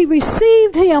 He said he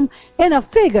received him in a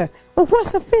figure. But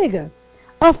what's a figure?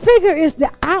 A figure is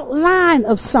the outline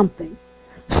of something.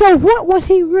 So what was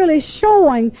he really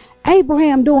showing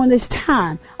Abraham during this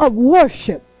time of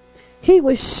worship? He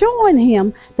was showing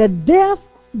him the death,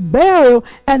 burial,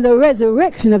 and the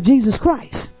resurrection of Jesus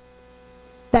Christ.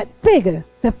 That figure.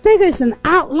 The figure is an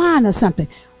outline of something.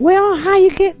 Well, how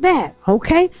you get that?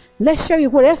 Okay, let's show you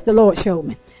what else the Lord showed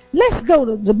me. Let's go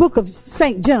to the book of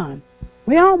St. John.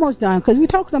 We're almost done because we're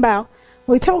talking about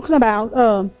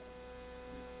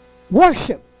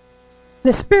worship.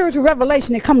 The spiritual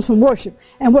revelation that comes from worship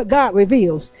and what God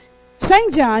reveals.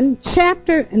 St. John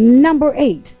chapter number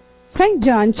 8. St.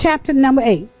 John chapter number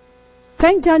 8.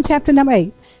 St. John chapter number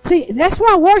 8. See, that's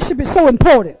why worship is so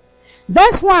important.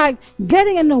 That's why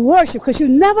getting into worship, because you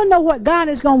never know what God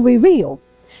is going to reveal.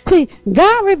 See,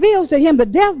 God reveals to him the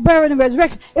death, burial, and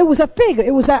resurrection. It was a figure.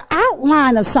 It was an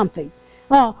outline of something.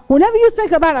 Whenever you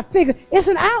think about a figure, it's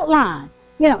an outline,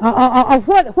 of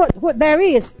what there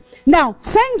is. Now,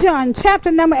 St. John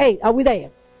chapter number 8. Are we there?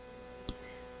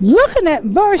 Looking at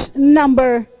verse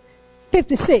number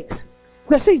 56.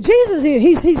 Because see, Jesus here,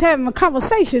 he's having a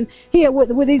conversation here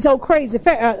with these old crazy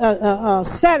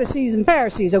Sadducees and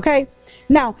Pharisees, okay?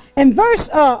 Now, in verse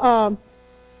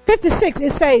 56,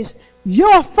 it says,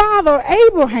 your father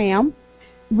Abraham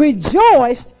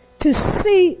rejoiced to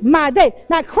see my day.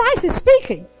 Now, Christ is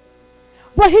speaking.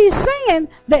 But he's saying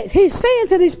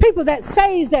to these people that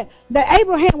says that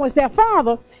Abraham was their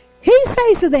father, he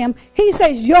says to them, he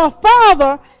says, your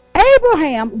father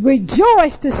Abraham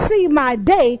rejoiced to see my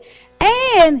day,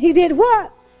 and he did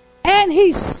what? And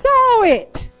he saw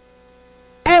it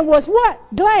and was what?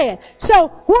 Glad. So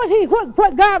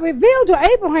what God revealed to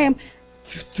Abraham,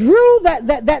 through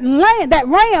that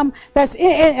ram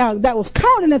that was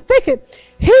caught in the thicket,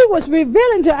 he was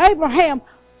revealing to Abraham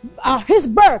his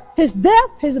birth, his death,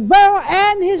 his burial,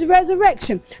 and his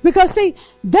resurrection. Because see,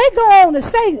 they go on to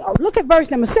say, look at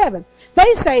verse number 7.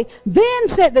 They say, then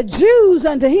said the Jews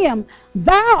unto him,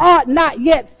 thou art not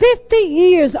yet 50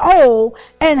 years old,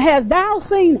 and hast thou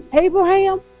seen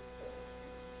Abraham?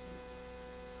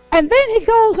 And then he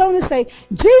goes on to say,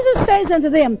 Jesus says unto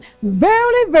them,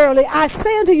 verily, verily, I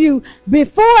say unto you,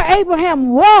 before Abraham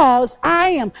was, I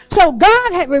am. So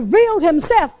God had revealed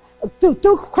himself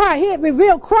through Christ. He had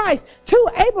revealed Christ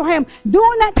to Abraham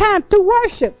during that time through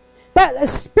worship. That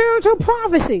is spiritual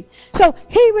prophecy. So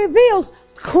he reveals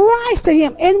Christ to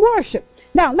him in worship.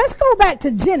 Now, let's go back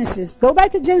to Genesis. Go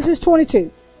back to Genesis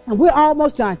 22. And we're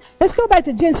almost done. Let's go back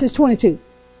to Genesis 22.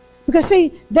 Because,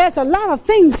 see, there's a lot of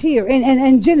things here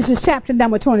in Genesis chapter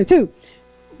number 22.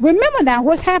 Remember now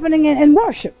what's happening in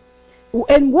worship.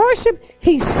 In worship,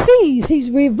 he sees,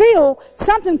 he's revealed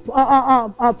something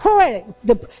poetic.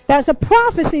 There's a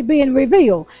prophecy being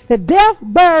revealed. The death,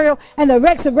 burial, and the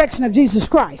resurrection of Jesus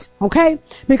Christ. Okay?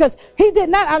 Because he did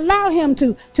not allow him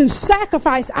to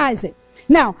sacrifice Isaac.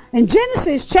 Now, in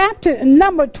Genesis chapter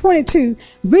number 22,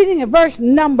 reading at verse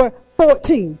number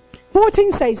 14.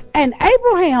 14 says, and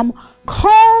Abraham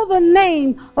called the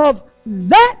name of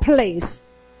that place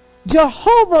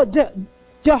Jehovah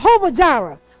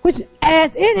Jireh, which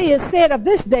as it is said of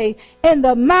this day, in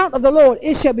the mount of the Lord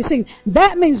it shall be seen.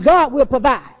 That means God will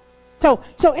provide. So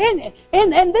in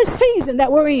this season that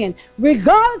we're in,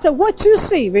 regardless of what you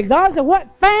see, regardless of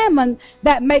what famine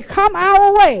that may come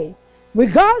our way,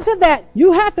 regardless of that,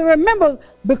 you have to remember,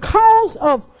 because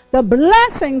of the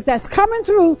blessings that's coming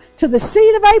through to the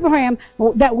seed of Abraham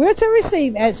that we're to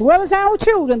receive, as well as our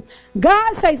children,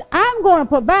 God says, I'm going to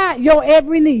provide your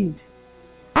every need.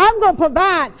 I'm going to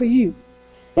provide for you.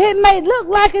 It may look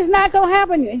like it's not going to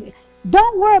happen.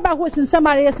 Don't worry about what's in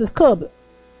somebody else's cupboard.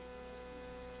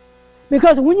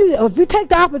 Because if you take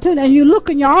the opportunity and you look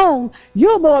in your own,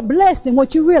 you're more blessed than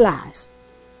what you realize.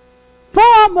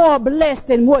 Far more blessed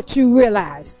than what you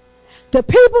realize. The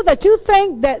people that you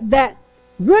think that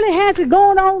really has it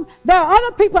going on, there are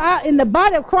other people out in the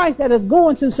body of Christ that is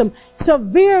going through some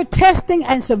severe testing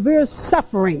and severe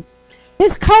suffering.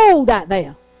 It's cold out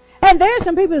there. And there are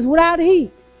some people that's without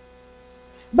heat.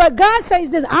 But God says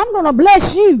this, I'm going to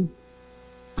bless you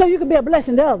so you can be a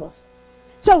blessing to others.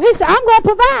 So he said, I'm going to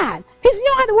provide. He said, you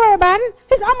don't have to worry about it.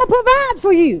 He said, I'm going to provide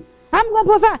for you. I'm going to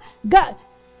provide. God,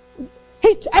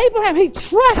 Abraham, he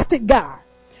trusted God.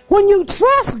 When you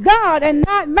trust God and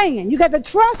not man, you got to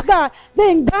trust God,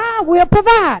 then God will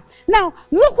provide. Now,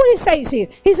 look what he says here.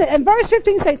 He said, in verse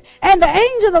 15 says, and the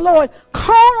angel of the Lord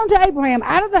called unto Abraham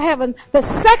out of the heaven the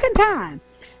second time,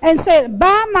 and said,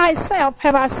 by myself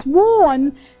have I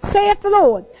sworn, saith the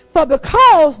Lord, for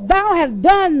because thou hast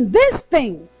done this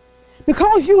thing,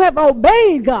 because you have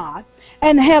obeyed God,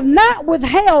 and have not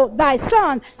withheld thy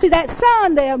son. See, that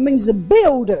son there means the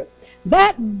builder.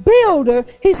 That builder,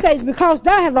 he says, because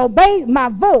thou hast obeyed my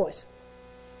voice.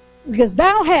 Because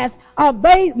thou hast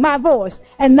obeyed my voice,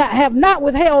 and have not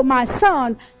withheld my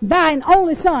son, thine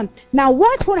only son. Now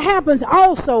watch what happens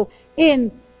also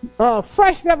in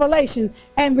fresh revelation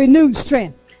and renewed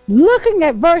strength. Looking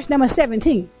at verse number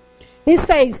 17, it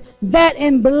says that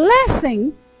in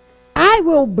blessing I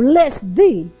will bless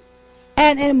thee,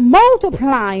 and in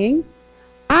multiplying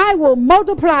I will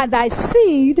multiply thy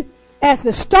seed as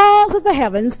the stars of the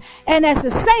heavens, and as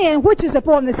the sand which is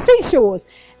upon the seashores.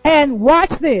 And watch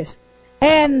this,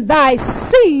 and thy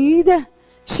seed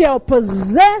shall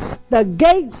possess the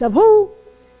gates of who?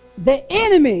 The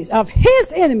enemies, of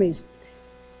his enemies.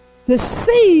 The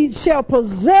seed shall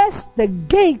possess the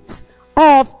gates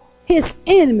of his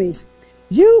enemies.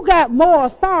 You got more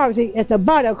authority at the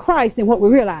body of Christ than what we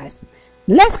realize.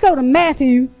 Let's go to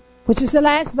Matthew, which is the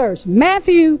last verse.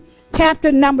 Matthew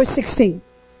chapter number 16.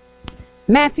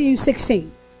 Matthew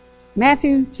 16.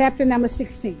 Matthew chapter number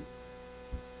 16.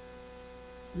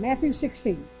 Matthew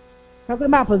 16. Talking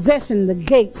about possessing the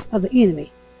gates of the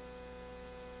enemy.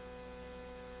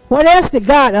 What else did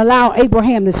God allow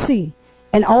Abraham to see?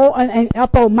 And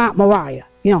up on Mount Moriah.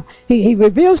 You know, he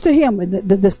reveals to him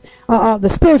the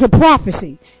spiritual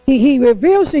prophecy. He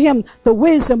reveals to him the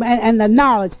wisdom and the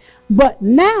knowledge. But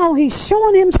now he's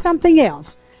showing him something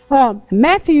else.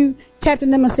 Matthew chapter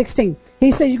number 16. He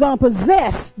says you're going to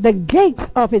possess the gates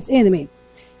of his enemy.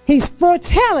 He's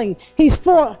foretelling. He's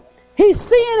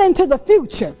seeing into the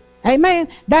future. Amen.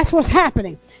 That's what's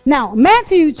happening. Now,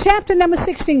 Matthew chapter number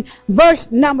 16, verse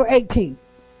number 18.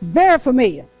 Very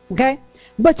familiar. Okay.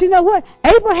 But you know what?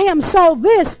 Abraham saw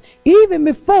this even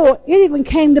before it even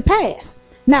came to pass.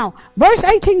 Now, verse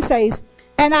 18 says,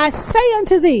 and I say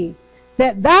unto thee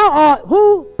that thou art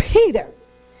who? Peter.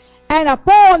 And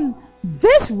upon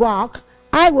this rock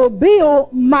I will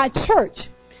build my church,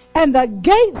 and the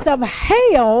gates of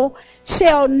hell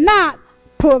shall not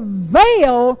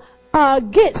prevail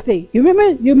against thee. You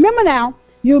remember now?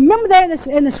 You remember that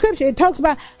in the scripture, it talks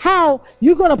about how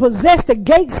you're going to possess the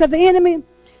gates of the enemy.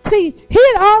 See, he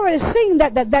had already seen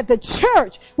that the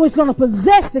church was going to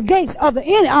possess the gates of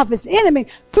his enemy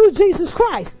through Jesus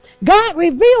Christ. God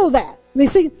revealed that. You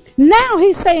see, now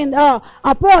he's saying,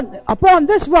 upon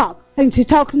this rock, and he's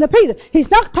talking to Peter. He's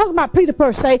not talking about Peter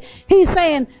per se. He's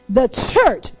saying the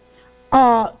church.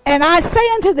 And I say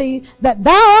unto thee that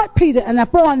thou art Peter, and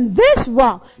upon this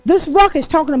rock is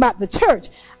talking about the church,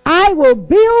 I will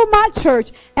build my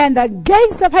church, and the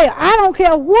gates of hell, I don't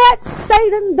care what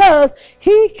Satan does,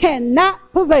 he cannot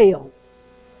prevail.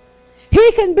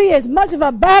 He can be as much of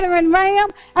a battering ram.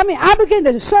 I mean, I began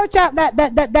to search out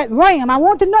that ram. I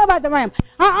want to know about the ram.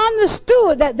 I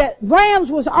understood that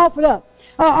rams was offered up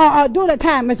during the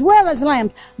time, as well as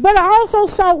lambs. But I also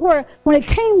saw where, when it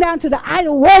came down to the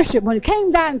idol worship, when it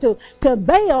came down to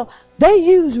Baal, they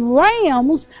used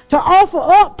rams to offer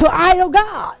up to idol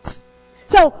gods.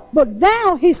 So, but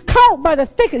now he's caught by the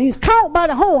thicket. He's caught by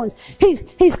the horns.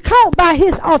 He's caught by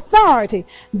his authority.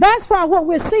 That's why what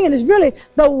we're seeing is really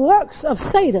the works of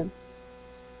Satan.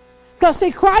 Because,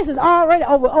 see, Christ has already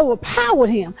overpowered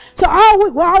him. So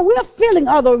all we're feeling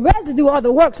are the residue of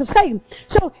the works of Satan.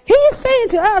 So he's saying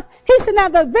to us, he said, now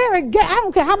the very gate, I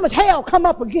don't care how much hell come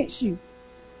up against you.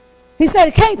 He said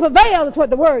it can't prevail, is what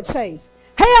the word says.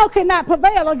 Hell cannot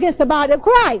prevail against the body of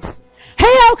Christ.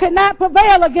 Hell cannot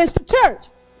prevail against the church.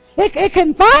 It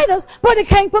can fight us, but it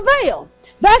can't prevail.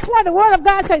 That's why the word of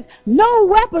God says, no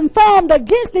weapon formed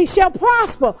against thee shall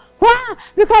prosper. Why?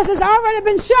 Because it's already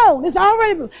been shown. It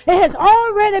has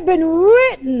already been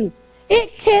written.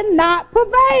 It cannot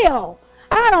prevail.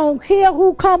 I don't care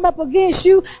who come up against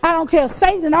you. I don't care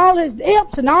Satan and all his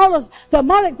imps and all his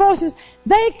demonic forces.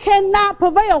 They cannot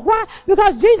prevail. Why?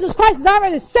 Because Jesus Christ has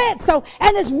already said so,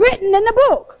 and it's written in the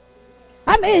book.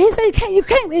 I mean, he said, you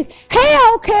can't,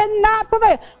 hell cannot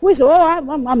prevail. We say,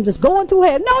 I'm just going through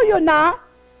hell. No, you're not.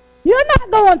 You're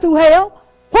not going through hell.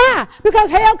 Why?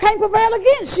 Because hell can't prevail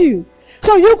against you.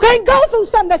 So you can't go through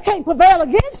something that can't prevail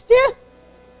against you.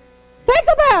 Think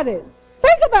about it.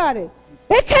 Think about it.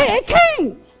 It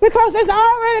can't. Because it's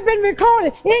already been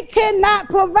recorded. It cannot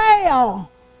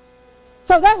prevail.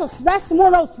 So that's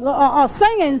one of those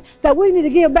sayings that we need to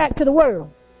give back to the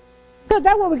world. Because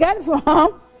that's where we got it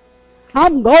from.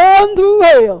 I'm going through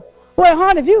hell. Well,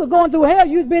 honey, if you was going through hell,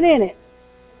 you'd been in it.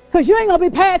 Because you ain't going to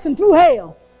be passing through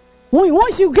hell.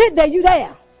 Once you get there, you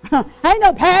there. Ain't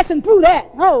no passing through that.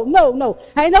 Oh, no.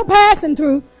 Ain't no passing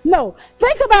through. No.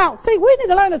 Think about, we need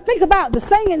to learn to think about the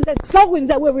sayings, the slogans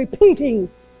that we're repeating.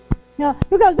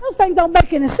 Because those things don't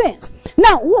make any sense.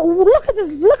 Now, look at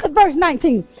this. Look at verse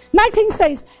 19. 19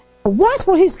 says, watch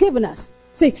what he's given us.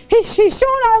 See, he's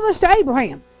showing all this to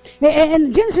Abraham.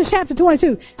 In Genesis chapter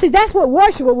 22, see, that's what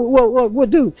worship will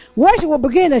do. Worship will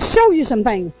begin to show you some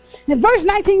things. And verse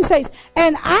 19 says,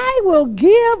 and I will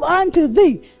give unto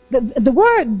thee. The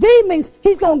word thee means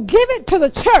he's going to give it to the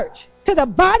church, to the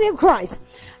body of Christ.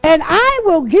 And I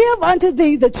will give unto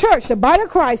thee, the church, the body of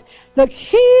Christ, the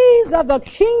keys of the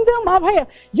kingdom of hell.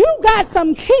 You got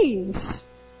some keys.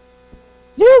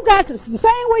 You got some, the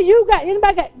same way you got,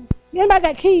 anybody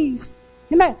got keys?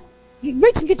 Anybody,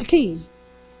 reach and get your keys.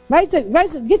 Raise it,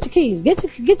 get your keys. Get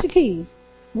your keys.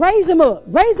 Raise them up.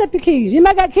 Raise up your keys. You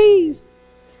might got keys.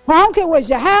 Well, I don't care what's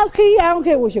your house key. I don't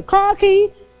care what's your car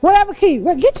key. Whatever key.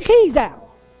 Get your keys out.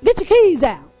 Get your keys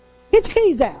out. Get your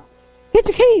keys out. Get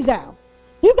your keys out.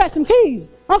 You got some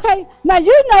keys. Okay. Now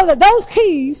you know that those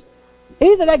keys,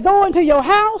 either they go into your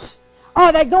house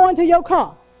or they go into your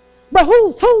car. But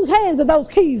whose hands are those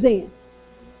keys in?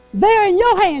 They're in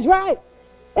your hands, right?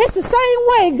 It's the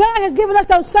same way God has given us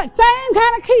those same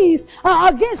kind of keys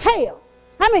against hell.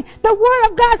 I mean, the word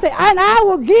of God said, and I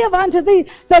will give unto thee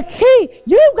the key.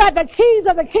 You got the keys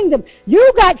of the kingdom.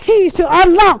 You got keys to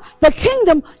unlock the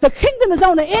kingdom. The kingdom is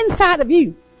on the inside of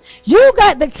you. You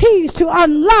got the keys to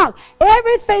unlock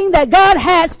everything that God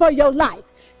has for your life.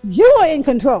 You are in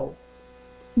control.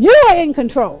 You are in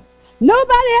control.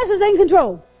 Nobody else is in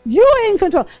control. You are in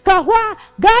control. Because why?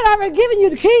 God already given you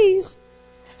the keys.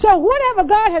 So whatever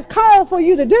God has called for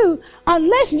you to do,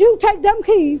 unless you take them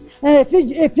keys, and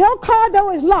if your car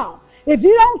door is locked, if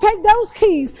you don't take those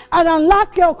keys and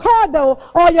unlock your car door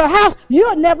or your house,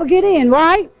 you'll never get in,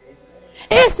 right?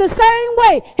 It's the same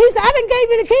way. He said, I done gave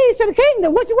you the keys to the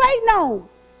kingdom. What you waiting on?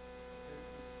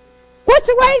 What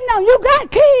you waiting on? You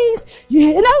got keys.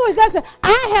 In other words, God said,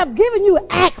 I have given you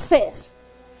access.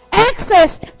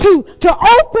 Access to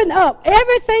open up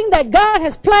everything that God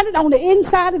has planted on the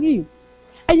inside of you.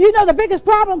 And you know the biggest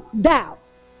problem? Doubt.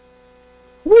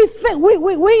 We think,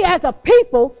 we as a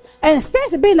people, and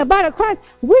especially being the body of Christ,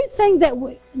 we think that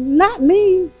not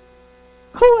me.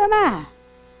 Who am I?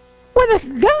 Well,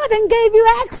 God done gave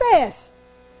you access.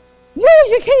 Use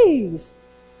your keys.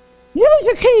 Use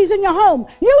your keys in your home.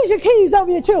 Use your keys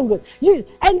over your children.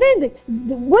 And then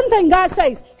the one thing God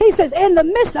says, he says, in the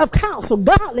midst of counsel,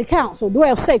 godly counsel,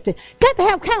 dwells safety. Got to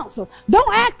have counsel.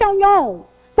 Don't act on your own.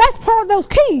 That's part of those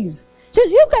keys.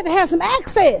 Just you got to have some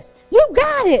access. You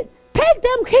got it. Take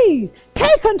them keys.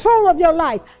 Take control of your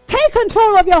life. Take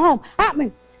control of your home. I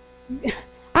mean,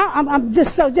 I'm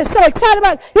just so excited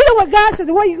about it. You know what God said,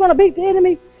 the way you're going to beat the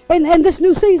enemy in this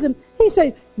new season? He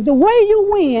said, the way you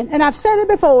win, and I've said it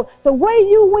before, the way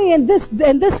you win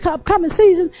in this upcoming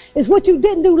season is what you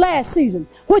didn't do last season.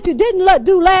 What you didn't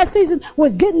do last season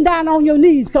was getting down on your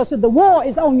knees, because the war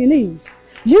is on your knees.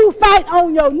 You fight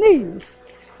on your knees.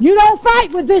 You don't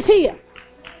fight with this here.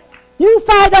 You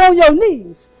fight on your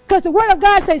knees. Because the word of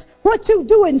God says, what you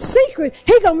do in secret,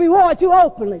 he going to reward you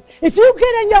openly. If you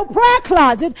get in your prayer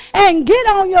closet and get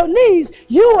on your knees,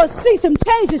 you will see some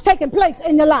changes taking place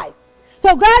in your life.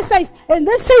 So God says, in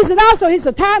this season also, it's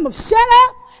a time of shut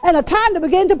up and a time to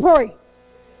begin to pray.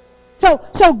 So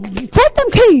take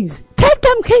them keys. Take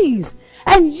them keys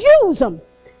and use them.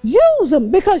 Use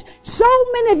them, because so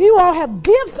many of you all have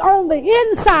gifts on the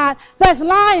inside that's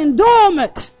lying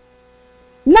dormant,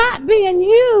 not being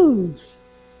used.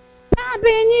 Not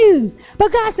being used.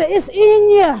 But God said, it's in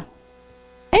you.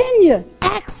 In you.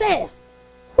 Access.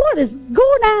 What is, go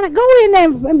in there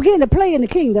and begin to play in the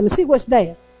kingdom and see what's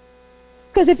there.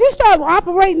 Because if you start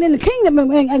operating in the kingdom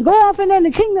and go off in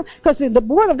the kingdom, because the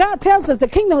word of God tells us the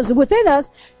kingdom is within us,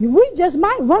 we just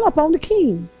might run up on the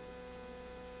king.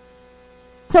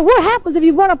 So what happens if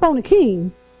you run up on the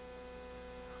king?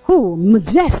 Who?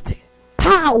 Majestic,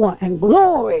 power, and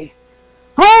glory.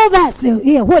 All that's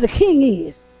where the king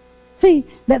is. See,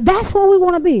 that's where we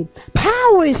want to be.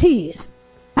 Power is his.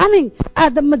 I mean,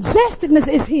 the majesticness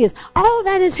is his. All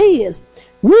that is his.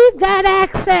 We've got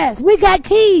access. We got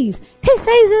keys. He says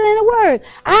it in the word.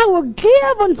 I will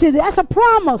give unto thee. That's a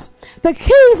promise. The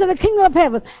keys of the kingdom of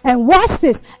heaven. And watch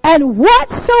this. And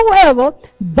whatsoever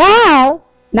thou,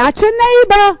 not your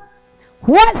neighbor,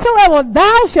 whatsoever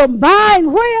thou shalt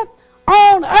bind where?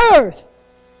 On earth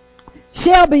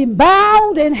shall be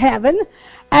bound in heaven.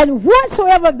 And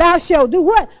whatsoever thou shalt do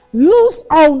what? Loose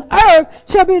on earth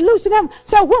shall be loosed in heaven.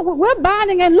 So what we're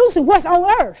binding and loosing what's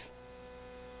on earth.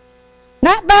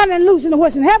 Not binding and loosing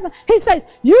what's in heaven. He says,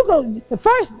 you go, in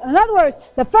other words,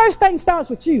 the first thing starts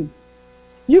with you.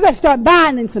 You got to start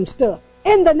binding some stuff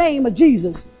in the name of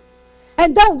Jesus.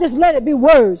 And don't just let it be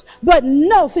words. But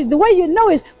no, see, the way you know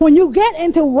is when you get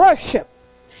into worship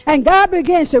and God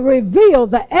begins to reveal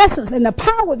the essence and the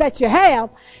power that you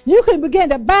have, you can begin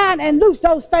to bind and loose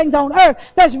those things on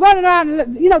earth that's running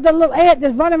around, you know, the little ant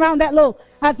that's running around that little,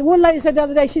 one lady said the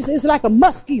other day, she said, it's like a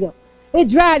mosquito. It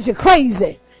drives you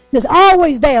crazy. Just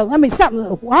always there. I mean,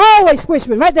 something always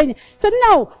whispering right there. So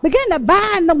no, begin to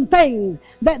bind them things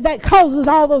that causes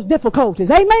all those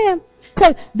difficulties. Amen.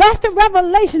 So that's the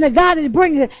revelation that God is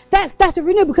bringing. That's the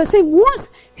renewal. Because see, once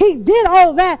he did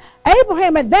all that,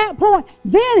 Abraham at that point,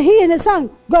 then he and his son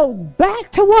go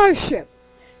back to worship.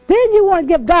 Then you want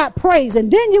to give God praise, and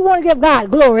then you want to give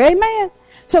God glory. Amen.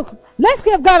 So let's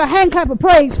give God a hand clap of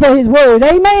praise for his word.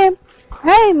 Amen.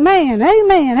 Amen.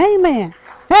 Amen. Amen.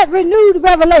 That renewed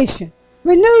revelation,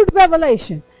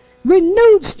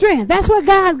 renewed strength. That's what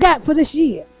God's got for this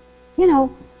year. You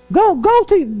know,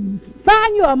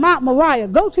 find you a Mount Moriah.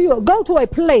 Go to a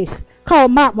place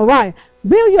called Mount Moriah.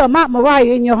 Build you a Mount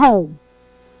Moriah in your home,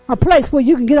 a place where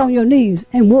you can get on your knees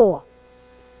and war.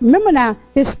 Remember now,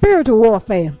 it's spiritual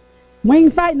warfare. We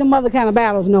ain't fighting them other kind of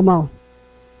battles no more.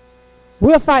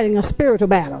 We're fighting a spiritual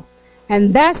battle,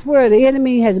 and that's where the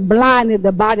enemy has blinded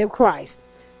the body of Christ.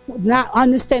 Not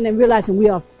understanding and realizing we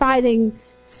are fighting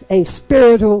a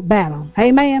spiritual battle.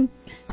 Amen.